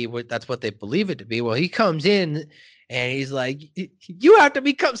pee-pee. That's what they believe it to be. Well, he comes in and he's like, you have to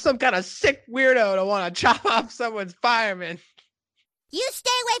become some kind of sick weirdo to want to chop off someone's fireman. You stay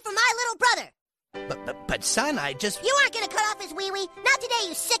away from my little brother. But son, I just... You aren't gonna cut off his wee-wee. Not today,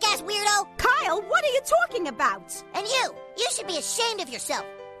 you sick-ass weirdo. Kyle, what are you talking about? And you should be ashamed of yourself.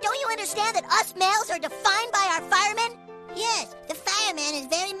 Don't you understand that us males are defined by our firemen? Yes, the fireman is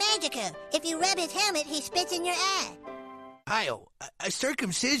very magical. If you rub his helmet, he spits in your eye. Kyle, a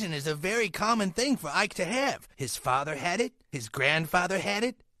circumcision is a very common thing for Ike to have. His father had it, his grandfather had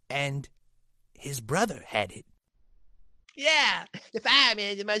it, and his brother had it. Yeah, the fireman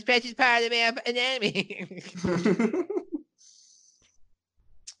is the most precious part of the man's anatomy.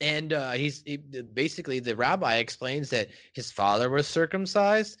 And basically the rabbi explains that his father was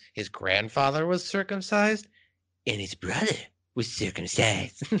circumcised, his grandfather was circumcised, and his brother was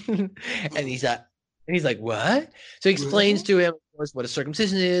circumcised. And he's like, what? So he explains to him, of course, what a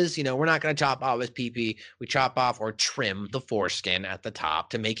circumcision is. We're not going to chop off his pee-pee. We chop off or trim the foreskin at the top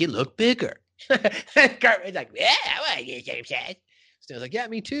to make it look bigger. Cartman's like, yeah, I want to get circumcised. Stan's like, yeah,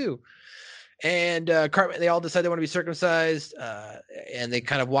 me too. And Cartman, they all decide they want to be circumcised, and they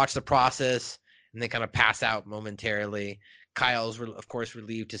kind of watch the process, and they kind of pass out momentarily. Kyle's, of course,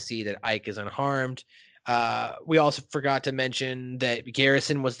 relieved to see that Ike is unharmed. We also forgot to mention that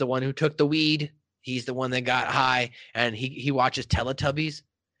Garrison was the one who took the weed. He's the one that got high, and he watches Teletubbies.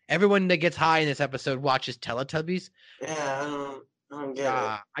 Everyone that gets high in this episode watches Teletubbies. Yeah, I don't get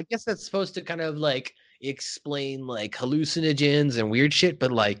it. I guess that's supposed to kind of like explain like hallucinogens and weird shit,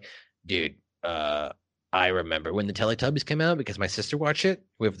 but like, dude, I remember when the Teletubbies came out because my sister watched it.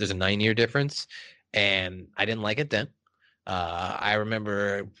 There's a 9-year difference, and I didn't like it then. I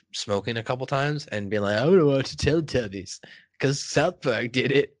remember smoking a couple times and being like, I want to watch the Teletubbies because South Park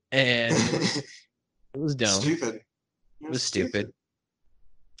did it, and it was dumb. Stupid. It was stupid.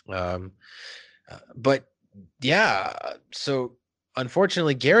 But yeah, so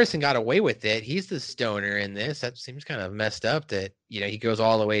unfortunately, Garrison got away with it. He's the stoner in this. That seems kind of messed up that, he goes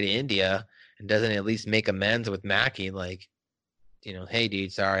all the way to India and doesn't at least make amends with Mackie. Like, hey,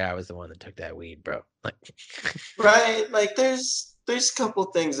 dude, sorry, I was the one that took that weed, bro. Like, right? Like, there's a couple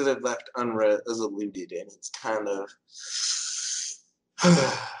things that have left unalluded, and it's kind of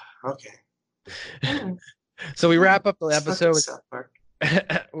okay. So we wrap up the episode.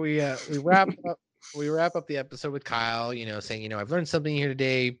 We wrap up the episode with Kyle, saying, I've learned something here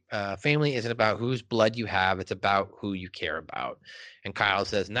today. Family isn't about whose blood you have. It's about who you care about. And Kyle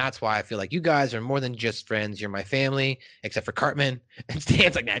says, and that's why I feel like you guys are more than just friends. You're my family, except for Cartman. And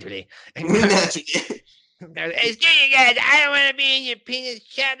Stan's like, naturally. And naturally. Hey, screw you guys. I don't want to be in your penis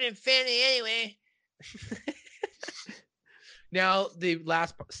chopping family anyway. Now, the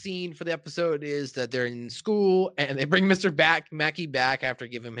last scene for the episode is that they're in school and they bring Mr. Mackey back after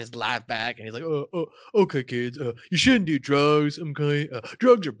giving him his life back. And he's like, okay, kids, you shouldn't do drugs. Okay,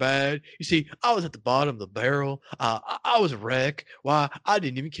 drugs are bad. You see, I was at the bottom of the barrel. I was a wreck. Why? I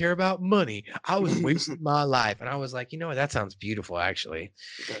didn't even care about money. I was wasting my life. And I was like, what? That sounds beautiful, actually.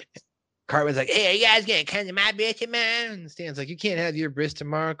 Cartman's like, hey, are you guys going to come to my bris tomorrow? And Stan's like, you can't have your bris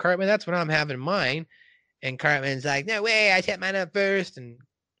tomorrow, Cartman. That's what I'm having mine. And Cartman's like, no way, I set mine up first. And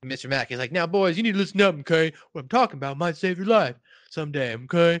Mr. Mackey's like, now, boys, you need to listen up, okay? What I'm talking about might save your life. someday,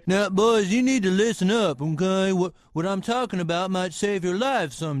 okay? Now, boys, you need to listen up, okay? What I'm talking about might save your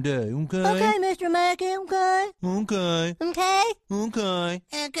life someday, okay? Okay, Mr. Mackey, okay? Okay. Okay? Okay.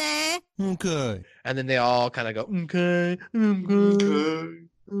 Okay? Okay. And then they all kind of go, okay, okay,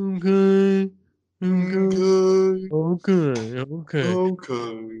 okay,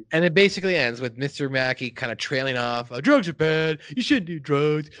 okay. And it basically ends with Mr. Mackey kind of trailing off. Drugs are bad. You shouldn't do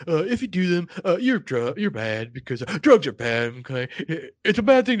drugs. If you do them, you're bad because drugs are bad. Okay, it's a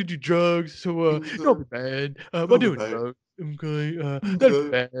bad thing to do drugs. So don't be bad by doing drugs. Okay, that's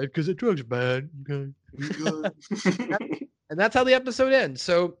bad because the drugs are bad. Okay, and that's how the episode ends.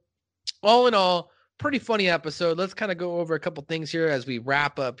 So, all in all, pretty funny episode. Let's kind of go over a couple things here as we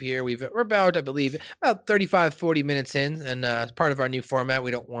wrap up here. We're about, I believe, about 35, 40 minutes in. And as part of our new format, we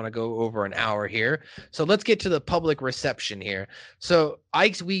don't want to go over an hour here. So let's get to the public reception here. So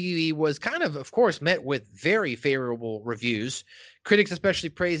Ike's Wee Wee was kind of course, met with very favorable reviews. Critics especially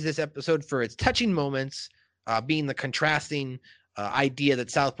praised this episode for its touching moments, being the contrasting idea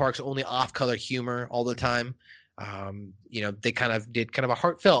that South Park's only off-color humor all the time. They kind of did a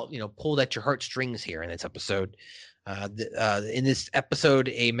heartfelt, pulled at your heartstrings here in this episode. In this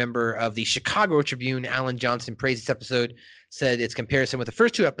episode, a member of the Chicago Tribune, Alan Johnson, praised this episode, said its comparison with the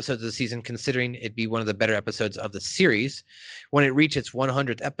first two episodes of the season, considering it be one of the better episodes of the series. When it reached its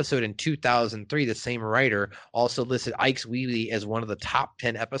 100th episode in 2003, the same writer also listed Ike's Wee Wee as one of the top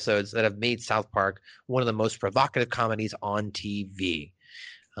 10 episodes that have made South Park one of the most provocative comedies on TV.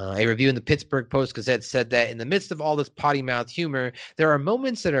 A review in the Pittsburgh Post-Gazette said that in the midst of all this potty-mouth humor, there are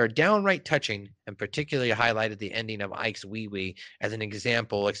moments that are downright touching, and particularly highlighted the ending of Ike's Wee Wee as an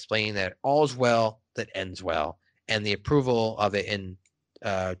example, explaining that all's well that ends well, and the approval of it in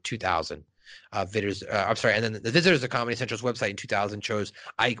 2000. And then the Visitors of Comedy Central's website in 2000 chose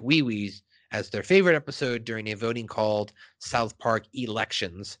Ike Wee Wee's as their favorite episode during a voting called South Park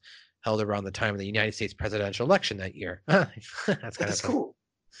Elections, held around the time of the United States presidential election that year. That's cool.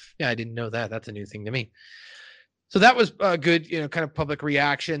 Yeah, I didn't know that. That's a new thing to me. So that was a good, kind of public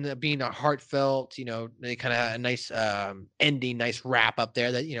reaction, being a heartfelt, they kind of had a nice ending, nice wrap up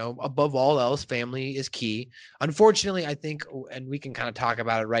there that, above all else, family is key. Unfortunately, I think, and we can kind of talk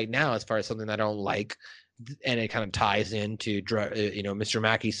about it right now as far as something I don't like, and it kind of ties into, Mr.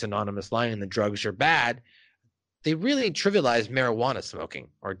 Mackey's synonymous line, the drugs are bad. They really trivialized marijuana smoking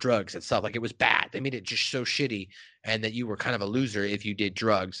or drugs itself. Like, it was bad. They made it just so shitty, and that you were kind of a loser if you did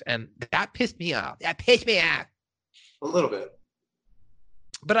drugs. And that pissed me off. A little bit.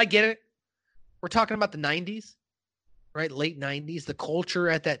 But I get it. We're talking about the 90s, right? Late 90s. The culture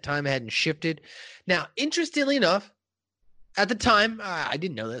at that time hadn't shifted. Now, interestingly enough, at the time, I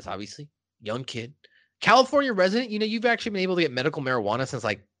didn't know this, obviously. Young kid. California resident, you've actually been able to get medical marijuana since,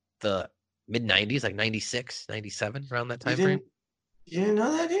 like, the mid-90s, like 96, 97, around that time frame. You didn't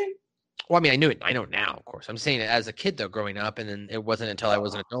know that, dude? Well, I mean, I knew it. I know now, of course. I'm saying it as a kid, though, growing up, and then it wasn't until I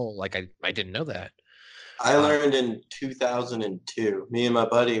was an adult. Like, I didn't know that. I learned in 2002. Me and my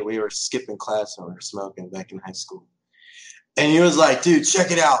buddy, we were skipping class when we were smoking back in high school. And he was like, dude,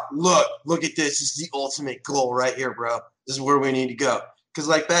 check it out. Look at this. This is the ultimate goal right here, bro. This is where we need to go. Because,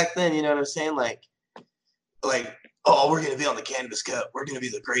 like, back then, you know what I'm saying? Like, oh, we're going to be on the Cannabis Cup. We're going to be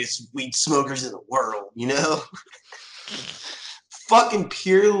the greatest weed smokers in the world, Fucking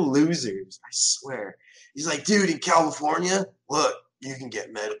pure losers, I swear. He's like, dude, in California, look, you can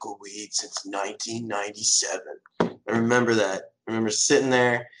get medical weed since 1997. I remember that. I remember sitting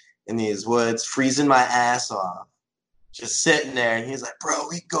there in these woods, freezing my ass off, just sitting there. And he's like, bro,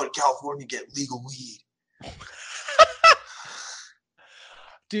 we can go to California and get legal weed.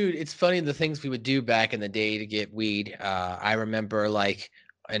 Dude, it's funny the things we would do back in the day to get weed. I remember, like,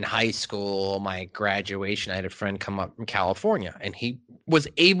 in high school, my graduation, I had a friend come up from California, and he was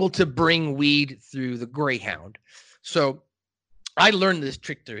able to bring weed through the Greyhound. So I learned this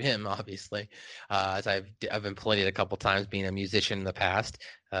trick through him, obviously, as I've employed it a couple times, being a musician in the past,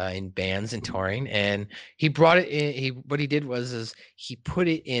 in bands and touring. And he brought it in. What he did was he put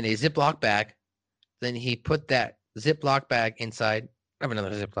it in a Ziploc bag. Then he put that Ziploc bag inside of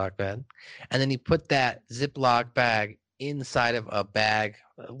another Ziploc bag, and then he put that Ziploc bag inside of a bag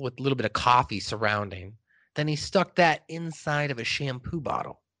with a little bit of coffee surrounding. Then he stuck that inside of a shampoo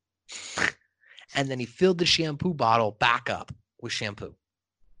bottle, and then he filled the shampoo bottle back up with shampoo.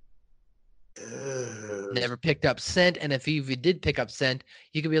 Never picked up scent, and if you did pick up scent,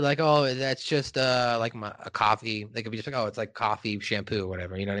 you could be like, oh, that's just like a coffee. They could be just like, oh, it's like coffee shampoo or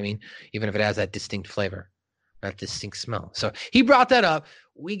whatever, you know what I mean? Even if it has that distinct flavor, that distinct smell. So he brought that up.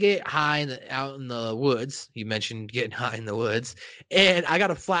 We get high out in the woods. You mentioned getting high in the woods, and I got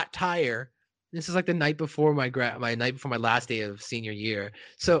a flat tire, This is like the night before my night before my last day of senior year.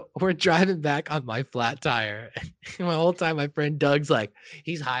 So we're driving back on my flat tire. And my whole time, my friend Doug's like,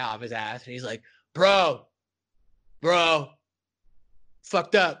 he's high off his ass, and he's like, bro,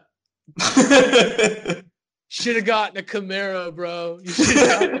 fucked up. Should have gotten a Camaro, bro. You should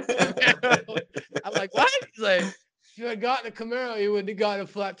have gotten a Camaro. I'm like, what? He's like, if you had gotten a Camaro, you wouldn't have gotten a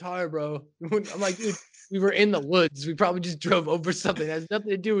flat tire, bro. I'm like, dude, we were in the woods. We probably just drove over something. It has nothing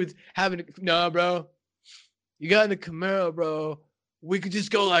to do with having a... No, bro. You got in a Camaro, bro. We could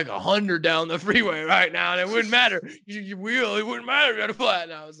just go like 100 down the freeway right now, and it wouldn't matter. You wheel, it wouldn't matter if you had a flat.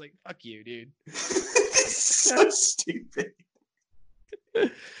 And I was like, fuck you, dude. So stupid.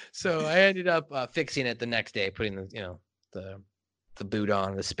 So I ended up fixing it the next day, putting the boot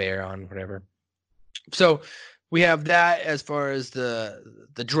on, the spare on, whatever. So we have that as far as the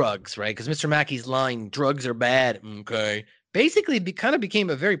drugs, right? Because Mr. Mackey's line, drugs are bad, okay, basically kind of became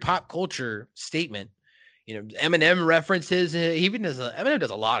a very pop culture statement. Eminem references, Eminem does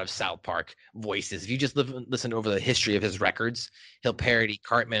a lot of South Park voices. If you just listen over the history of his records, he'll parody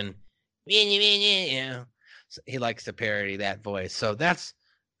Cartman. So he likes to parody that voice. So that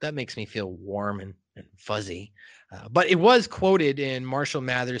makes me feel warm and fuzzy. But it was quoted in Marshall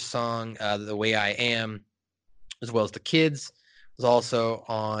Mathers' song, The Way I Am, as well as The Kids. It was also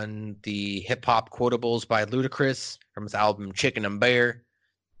on the hip-hop quotables by Ludacris from his album Chicken and Bear.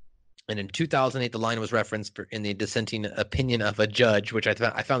 And in 2008, the line was referenced in the dissenting opinion of a judge, which I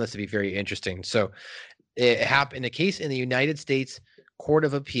found this to be very interesting. So it happened in a case in the United States Court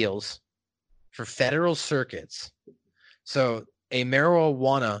of Appeals for federal circuits. So a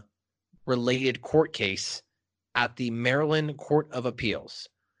marijuana-related court case at the Maryland Court of Appeals.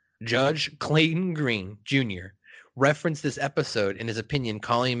 Judge Clayton Green, Jr. referenced this episode in his opinion,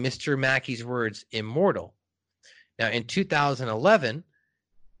 calling Mr. Mackey's words immortal. Now, in 2011,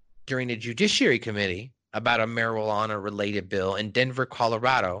 during a judiciary committee about a marijuana-related bill in Denver,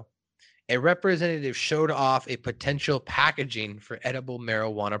 Colorado, a representative showed off a potential packaging for edible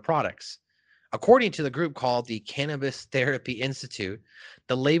marijuana products. According to the group called the Cannabis Therapy Institute,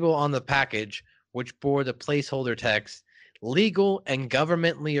 the label on the package, which bore the placeholder text, legal and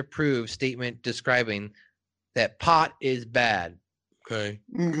governmentally approved statement describing that pot is bad, okay,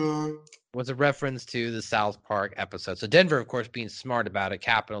 was a reference to the South Park episode. So Denver, of course, being smart about it,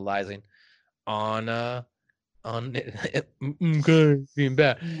 capitalizing on being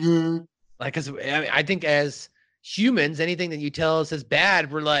bad. Like, cause I think as humans, anything that you tell us is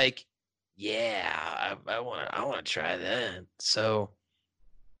bad, we're like, yeah, I want to try that. So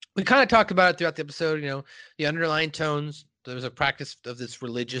we kind of talked about it throughout the episode, the underlying tones. There was a practice of this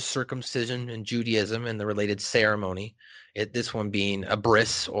religious circumcision in Judaism and the related ceremony. This one being a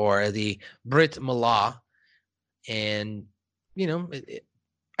bris or the Brit Milah. And,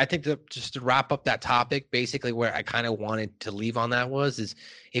 I think just to wrap up that topic, basically where I kind of wanted to leave on that is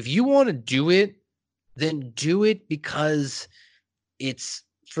if you want to do it, then do it because it's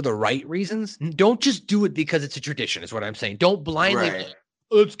for the right reasons. Don't just do it because it's a tradition, is what I'm saying. Don't blindly,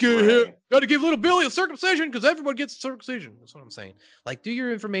 let's get here. Got to give little Billy a circumcision because everyone gets a circumcision. That's what I'm saying. Like, do your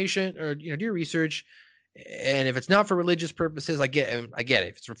information or, do your research. And if it's not for religious purposes, I get it.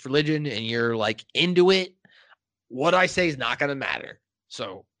 If it's for religion and you're like into it, what I say is not going to matter.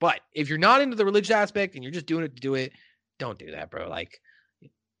 So, but if you're not into the religious aspect and you're just doing it to do it, don't do that, bro. Like,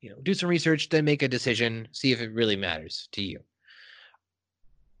 do some research, then make a decision, see if it really matters to you.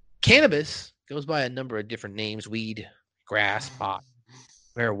 Cannabis goes by a number of different names: weed, grass, pot,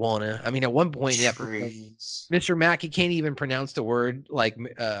 marijuana. I mean, at one point, Mr. Mackey can't even pronounce the word like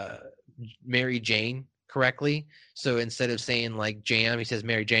Mary Jane correctly. So instead of saying like jam, he says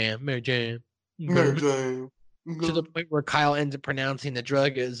Mary Jam, Mary Jam, Mary Jam. To the point where Kyle ends up pronouncing the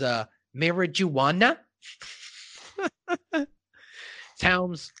drug as marijuana.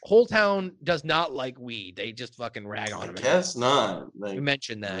 Whole town does not like weed. They just fucking rag on him. I guess not. Like, you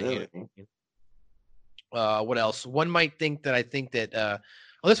mentioned that. Really? What else? One might think that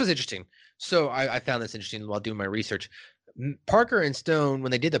this was interesting. So I found this interesting while doing my research. Parker and Stone,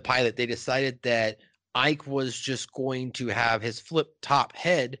 when they did the pilot, they decided that Ike was just going to have his flip top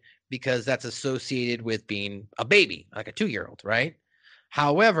head because that's associated with being a baby, like a 2-year-old, right?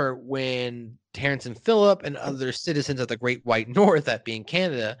 However, when Terrence and Phillip and other citizens of the Great White North, that being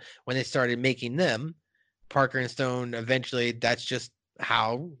Canada, when they started making them, Parker and Stone, eventually that's just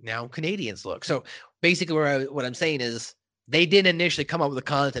how now Canadians look. So basically what I'm saying is they didn't initially come up with a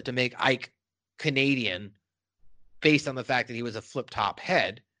concept to make Ike Canadian based on the fact that he was a flip-top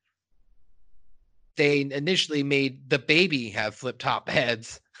head. They initially made the baby have flip-top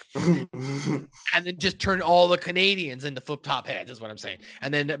heads and then just turned all the Canadians into flip top heads, is what I'm saying.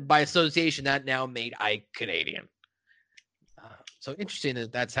 And then by association, that now made Ike Canadian. So interesting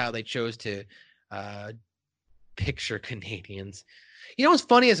that that's how they chose to picture Canadians. You know what's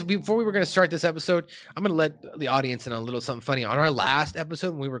funny is before we were going to start this episode, I'm going to let the audience in on a little something funny. On our last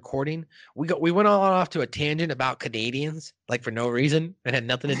episode when we were recording, we went on off to a tangent about Canadians, like for no reason. It had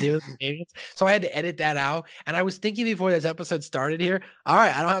nothing to do with Canadians. So I had to edit that out. And I was thinking before this episode started here, all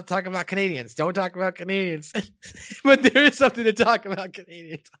right, I don't have to talk about Canadians. Don't talk about Canadians. But there is something to talk about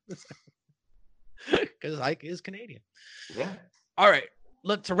Canadians. Because Ike is Canadian. Yeah. All right.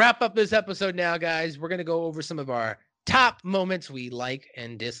 To wrap up this episode now, guys, we're going to go over some of our top moments we like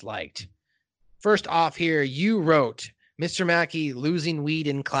and disliked. First off here, you wrote Mr. Mackey losing weed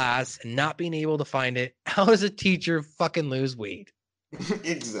in class and not being able to find it. How does a teacher fucking lose weed?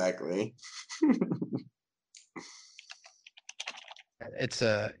 Exactly.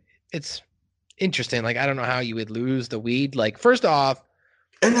 It's interesting. Like, I don't know how you would lose the weed. Like, first off.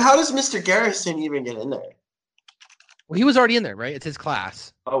 And how does Mr. Garrison even get in there? Well, he was already in there, right? It's his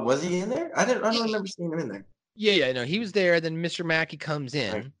class. Oh, was he in there? I don't remember seeing him in there. Yeah, no, he was there. Then Mr. Mackey comes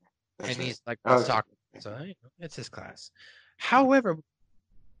in, and he's like, let's talk. So it's his class. However,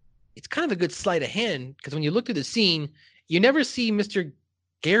 it's kind of a good sleight of hand because when you look at the scene, you never see Mr.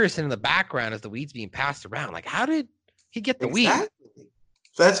 Garrison in the background as the weed's being passed around. Like, how did he get the weed?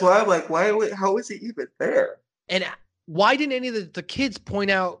 That's why I'm like, how is he even there? And why didn't any of the kids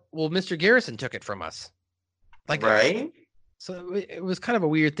point out, well, Mr. Garrison took it from us? Like, right? So it was kind of a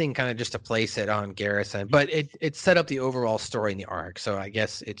weird thing, kind of just to place it on Garrison, but it set up the overall story in the arc. So I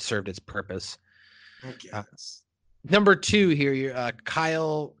guess it served its purpose. I guess. Number 2 here, you're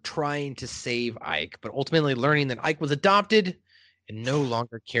Kyle trying to save Ike, but ultimately learning that Ike was adopted and no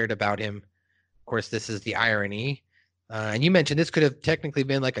longer cared about him. Of course, this is the irony. And you mentioned this could have technically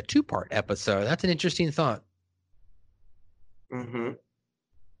been like a 2-part episode. That's an interesting thought. Mm-hmm.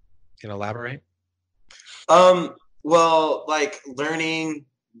 Can you elaborate? Well, like learning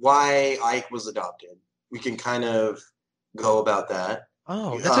why Ike was adopted. We can kind of go about that.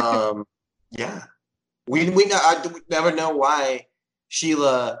 Oh, that's yeah. We never know why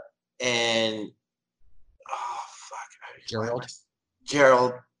Sheila and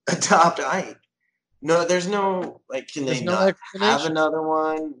Gerald adopt Ike. No, there's no can they not have another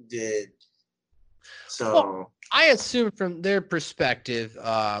one? Well, I assume from their perspective,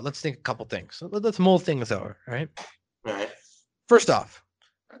 let's think a couple things. Let's mull things over, right? All right. First off,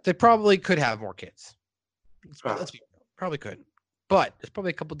 they probably could have more kids. Probably could. But there's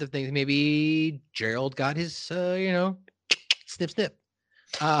probably a couple different things. Maybe Gerald got his, snip, snip.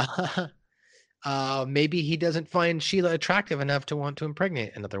 Maybe he doesn't find Sheila attractive enough to want to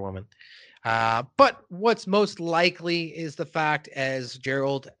impregnate another woman. But what's most likely is the fact as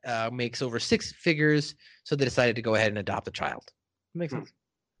Gerald makes over 6 figures, so they decided to go ahead and adopt a child. Makes sense.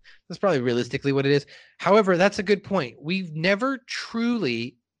 That's probably realistically what it is. However, that's a good point. We've never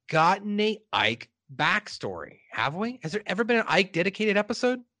truly gotten a Ike backstory, have we? Has there ever been an Ike dedicated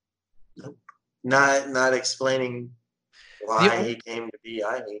episode? Nope. Not explaining why he came to be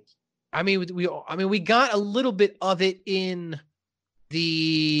Ike. I mean, we got a little bit of it in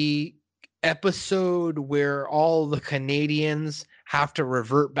the episode where all the Canadians have to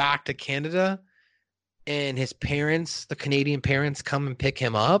revert back to Canada and his parents, the Canadian parents, come and pick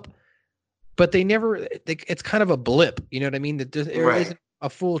him up, but it's kind of a blip. You know what I mean? There isn't a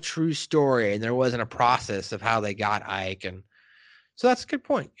full true story, and there wasn't a process of how they got Ike. And so that's a good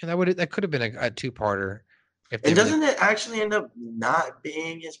point. And that could have been a 2-parter. And doesn't it actually end up not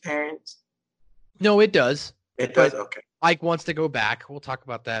being his parents? No, it does. It does. Okay. Ike wants to go back. We'll talk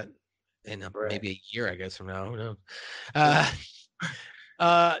about that in maybe a year, I guess, from now. Who knows?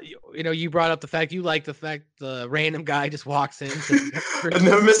 You brought up the fact the random guy just walks in. I've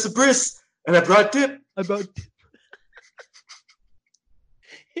never missed a briss, and I brought dip.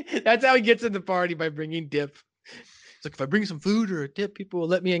 That's how he gets in the party, by bringing dip. It's like, if I bring some food or a dip, people will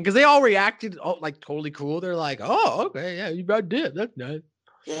let me in, because they all reacted like totally cool. They're like, "Oh, okay, yeah, you brought dip. That's nice."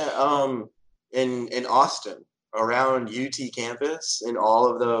 Yeah. In Austin, around UT campus, in all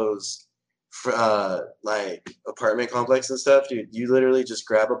of those like apartment complex and stuff, dude, you literally just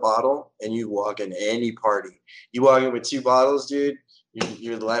grab a bottle and you walk in any party. You walk in with 2 bottles, dude,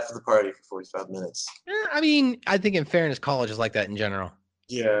 you're the life of the party for 45 minutes. I mean, I think in fairness, college is like that in general.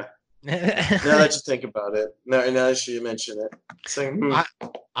 Yeah. Now that you think about it, now that you mention it, so,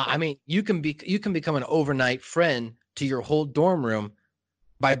 I mean, you can become an overnight friend to your whole dorm room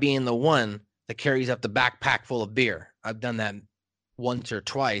by being the one that carries up the backpack full of beer. I've done that once or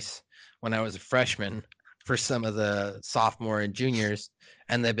twice when I was a freshman for some of the sophomore and juniors,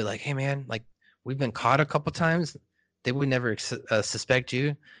 and they'd be like, "Hey, man, like we've been caught a couple times. They would never suspect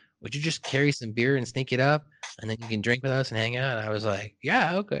you. Would you just carry some beer and sneak it up, and then you can drink with us and hang out?" And I was like,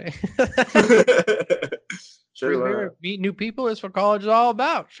 "Yeah, okay." Sure. Meet new people is what college is all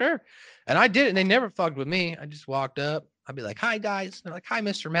about. Sure. And I did it, and they never fucked with me. I just walked up. I'd be like, "Hi, guys." They're like, "Hi,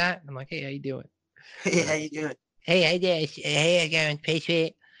 Mr. Matt." And I'm like, "Hey, how you doing?" Hey, how you doing? Hey, how you doing? Hey, how you going,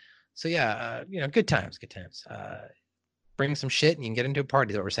 Patriot? So yeah, good times. Bring some shit and you can get into a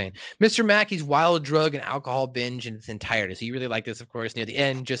party, is what we're saying. Mr. Mackey's wild drug and alcohol binge in its entirety. So you really like this, of course, near the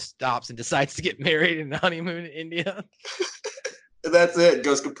end, just stops and decides to get married in the honeymoon in India. That's it.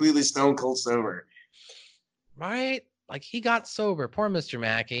 Goes completely stone cold sober. Right? Like he got sober. Poor Mr.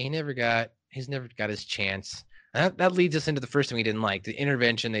 Mackey. He's never got his chance. That leads us into the first thing we didn't like, the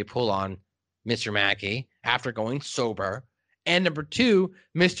intervention they pull on Mr. Mackey after going sober. And number two,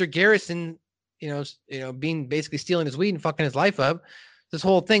 Mr. Garrison, being basically stealing his weed and fucking his life up. This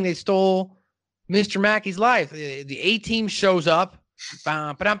whole thing, they stole Mr. Mackey's life. The A-team shows up. He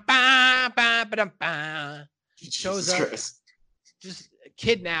shows up, just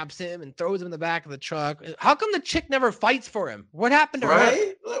kidnaps him and throws him in the back of the truck. How come the chick never fights for him? What happened to her?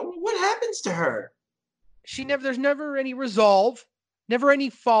 Right? What happens to her? There's never any resolve, never any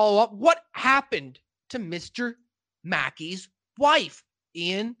follow-up. What happened to Mr. Mackey's wife,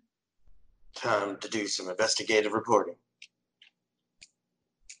 Ian? Time to do some investigative reporting.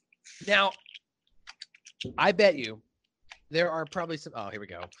 Now, I bet you there are probably some. Oh, here we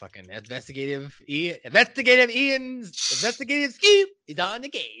go. Fucking investigative Ian's investigative scoop is on the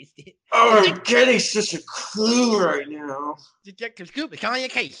case. Oh, I'm getting such a clue right now. Detective Scoop is on your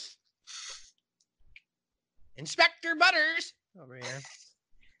case. Inspector Butters over here.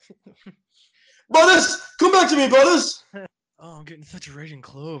 Butters, come back to me, Butters. Oh, I'm getting such a raging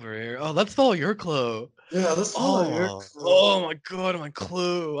clue over here. Oh, let's follow your clue. Yeah, let's follow your clue. Oh my god, my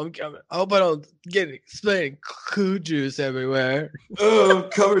clue. I hope I don't get explaining clue juice everywhere. Oh,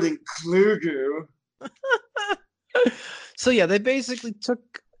 I'm covered in clue goo. So yeah, they basically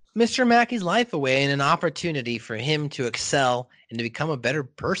took Mr. Mackey's life away and an opportunity for him to excel and to become a better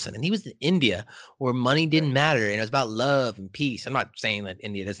person. And he was in India where money didn't matter and it was about love and peace. I'm not saying that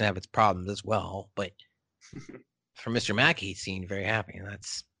India doesn't have its problems as well, but for Mr. Mackey, he seemed very happy. And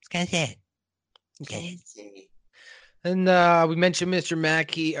it's kind of sad. Okay. And we mentioned Mr.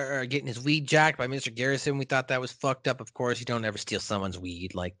 Mackey getting his weed jacked by Mr. Garrison. We thought that was fucked up. Of course, you don't ever steal someone's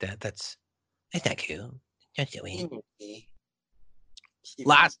weed like that. That's not cool. Don't do it.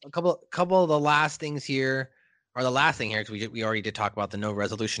 A couple of the last things here, or the last thing here, because we already did talk about the no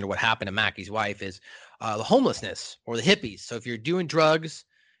resolution to what happened to Mackey's wife, is the homelessness or the hippies. So if you're doing drugs,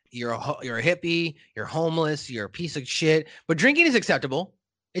 you're a hippie, you're homeless, you're a piece of shit. But drinking is acceptable.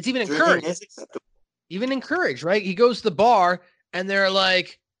 It's even encouraged. Even encouraged, right? He goes to the bar and they're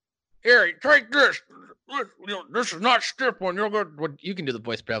like, "Here, take this. This is not strip one. You're good." What you can do the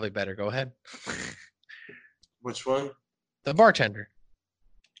voice probably better. Go ahead. Which one? The bartender.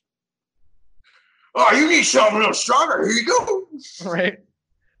 Oh, you need something a little stronger. Here you go. Right.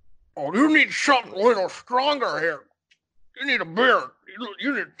 Oh, you need something a little stronger here. You need a beer.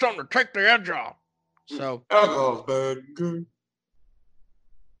 You need something to take the edge off. So alcohol's bad. Good.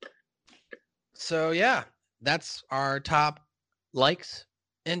 So yeah, that's our top likes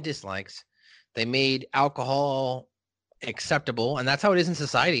and dislikes. They made alcohol acceptable, and that's how it is in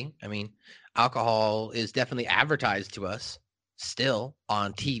society. I mean, alcohol is definitely advertised to us still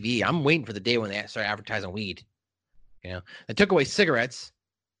on TV. I'm waiting for the day when they start advertising weed. They took away cigarettes.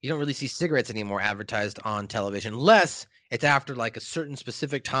 You don't really see cigarettes anymore advertised on television, unless it's after like a certain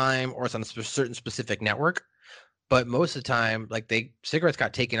specific time or it's on a certain specific network. But most of the time, cigarettes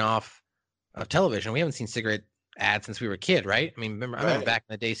got taken off of television. We haven't seen cigarette ads since we were a kid, right? I mean, I remember back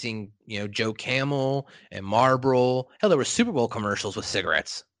in the day seeing, Joe Camel and Marlboro. Hell, there were Super Bowl commercials with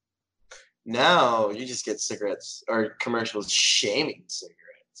cigarettes. Now you just get cigarettes or commercials shaming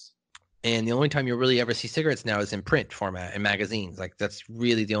cigarettes. And the only time you'll really ever see cigarettes now is in print format in magazines. Like that's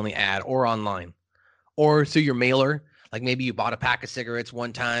really the only ad, or online, or through your mailer. Like maybe you bought a pack of cigarettes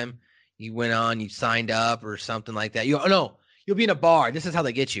one time, you went on, you signed up or something like that. You'll be in a bar. This is how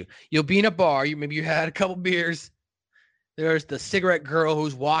they get you. You'll be in a bar. Maybe you had a couple beers. There's the cigarette girl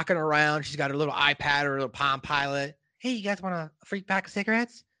who's walking around. She's got her little iPad or her little Palm Pilot. Hey, you guys want a free pack of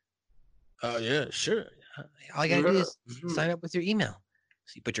cigarettes? Oh, yeah, sure. All you got to do is sign up with your email.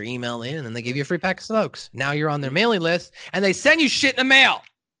 So you put your email in, and then they give you a free pack of smokes. Now you're on their mailing list, and they send you shit in the mail.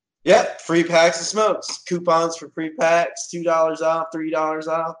 Yep, free packs of smokes. Coupons for free packs, $2 off, $3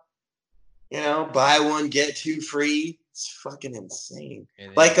 off. Buy one, get two free. It's fucking insane.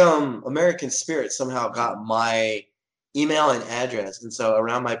 It Like American Spirit somehow got my email and address, and so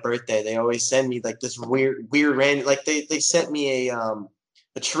around my birthday they always send me like this weird random, like they sent me a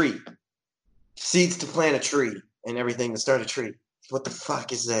tree, seeds to plant a tree and everything to start a tree. What the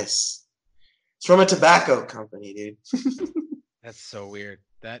fuck is this? It's from a tobacco company, dude. That's so weird.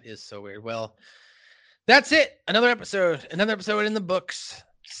 That is so weird. Well, that's it. Another episode in the books.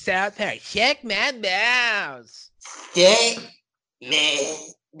 South Park. Check my balls.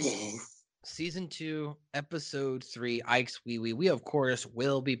 Season 2, episode 3, Ike's Wee Wee. We, of course,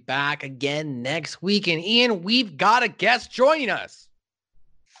 will be back again next week. And Ian, we've got a guest joining us.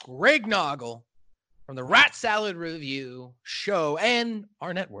 Greg Noggle from the Rat Salad Review show and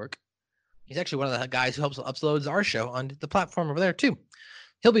our network. He's actually one of the guys who helps uploads our show on the platform over there, too.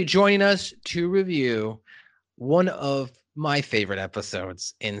 He'll be joining us to review one of my favorite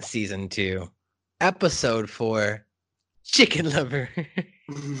episodes in season 2. Episode 4, Chicken Lover.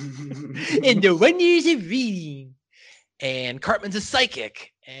 And the Wonders of Reading. And Cartman's a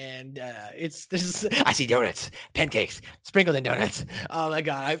psychic. And I see donuts, pancakes, sprinkled in donuts. Oh my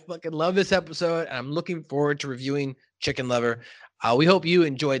God, I fucking love this episode. And I'm looking forward to reviewing Chicken Lover. We hope you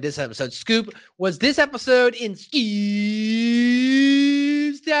enjoyed this episode. Scoop, was this episode in Scoop's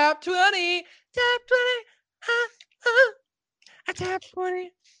Top 20? Top 20. Top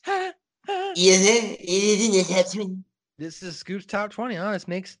 20. It is in the top 20. This is Scoop's Top 20. Oh, this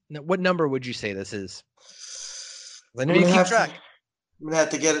makes... What number would you say this is? I know you keep track. I'm going to have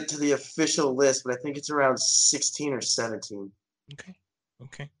to get it to the official list, but I think it's around 16 or 17.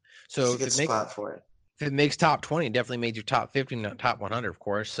 Okay. So it's a good spot for it. If it makes top 20, it definitely made your top 50, not top 100, of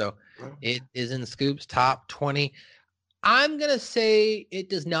course. So it is in Scoop's top 20. I'm going to say it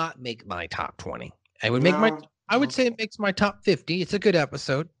does not make my top 20. I would say it makes my top 50. It's a good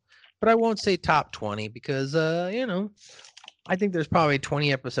episode, but I won't say top 20 because, I think there's probably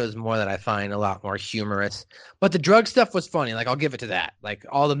 20 episodes more that I find a lot more humorous. But the drug stuff was funny. Like, I'll give it to that. Like,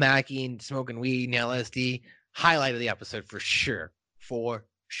 all the Mackie and smoking weed and LSD highlighted the episode for sure.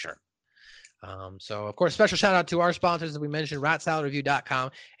 So, of course, special shout out to our sponsors that we mentioned, ratsaladreview.com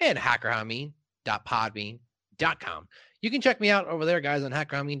and hackerhameen.podbean.com. You can check me out over there, guys, on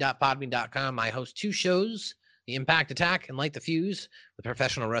hackerhameen.podbean.com. I host 2 shows, The Impact Attack and Light the Fuse, with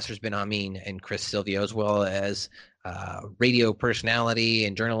professional wrestlers Ben Amin and Chris Silvio, as well as radio personality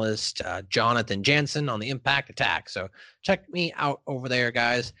and journalist Jonathan Jansen on The Impact Attack. So check me out over there,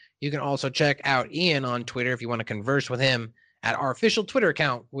 guys. You can also check out Ian on Twitter if you want to converse with him at our official Twitter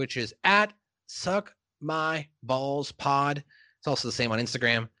account, which is at Suck My Balls Pod. It's also the same on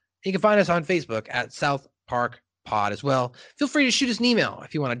Instagram. You can find us on Facebook at South Park Pod as well. Feel free to shoot us an email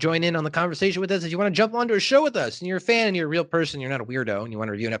if you want to join in on the conversation with us. If you want to jump onto a show with us and you're a fan and you're a real person, you're not a weirdo, and you want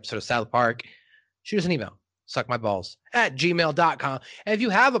to review an episode of South Park, shoot us an email. suckmyballs@gmail.com. And if you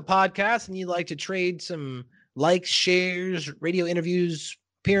have a podcast and you'd like to trade some likes, shares, radio interviews,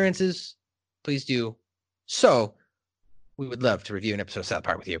 appearances, please do so. We would love to review an episode of South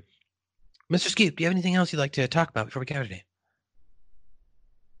Park with you. Mr. Scoop, do you have anything else you'd like to talk about before we go today?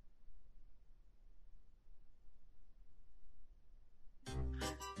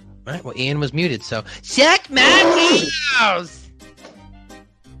 All right, well, Ian was muted, so check my house.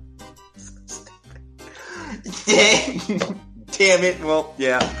 Damn it, well,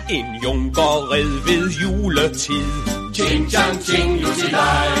 yeah. En junkerred ved juletid. Ting, tang, ting,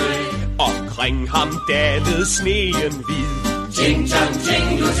 lutilej. Omkring ham dalede sneen hvid. Ting, tang,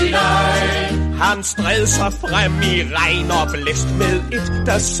 ting, lutilej. Han stred sig frem i regn og blæst med et,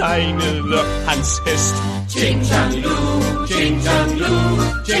 der sejnede hans hest. Ting, tang, lu, ting, tang, lu,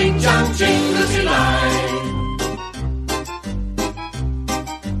 ting, tang, ting, lutilej.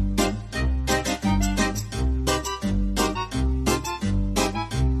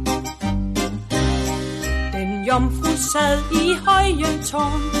 Jomfru sad i høje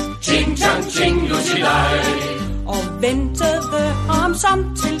tårn. Ting, tang, ting, lutilej. Og ventede ham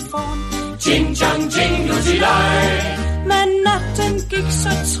som til forn. Ting, tang, ting, lutilej. Men natten gik så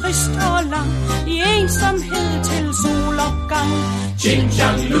trist og lang, i ensomhed til solopgang. Ting,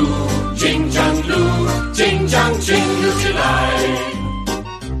 tang, lu, ting, tang, lu, ting, tang, ting, lutilej.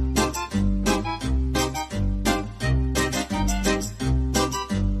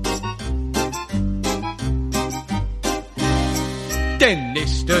 Den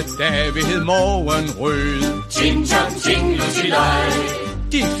næste dag ved morgenrød. Ting, tang, ting, lutilej.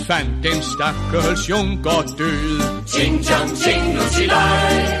 De fandt den stakkels junker død. Ting, tang, ting,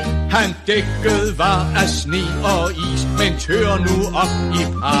 lutilej. Han dækket var af sne og is, men tør nu op i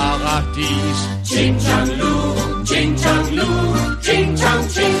paradis. Ting, tang, lu, ting, tang, lu, ting, tang,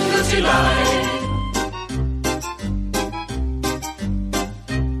 ting, lutilej.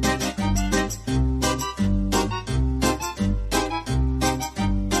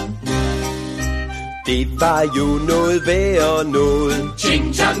 det var jo noget værd noget.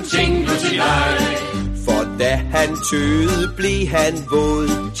 Ching chang ching lutilej. For da han tøede, blev han våd.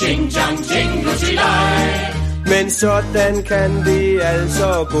 Ching chang ching lutilej. Men sådan kan det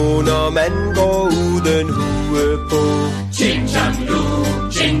altså gå, når man går uden hue på. Ching chang lu,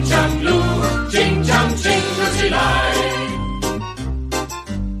 ching chang lu, ching chang ching lutilej.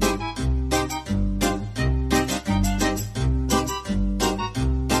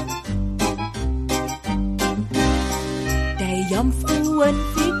 Jomfruen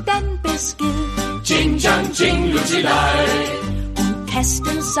fik den besked. Ching chang ching lutilej. Hun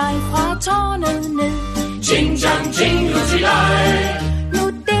kastede sig fra tårnet ned. Ching chang ching lutilej. Nu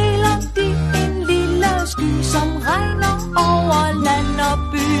deler de en lille sky, som regner over land og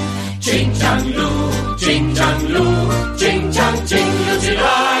by. Ching chang lu, ching chang lu, ching chang ching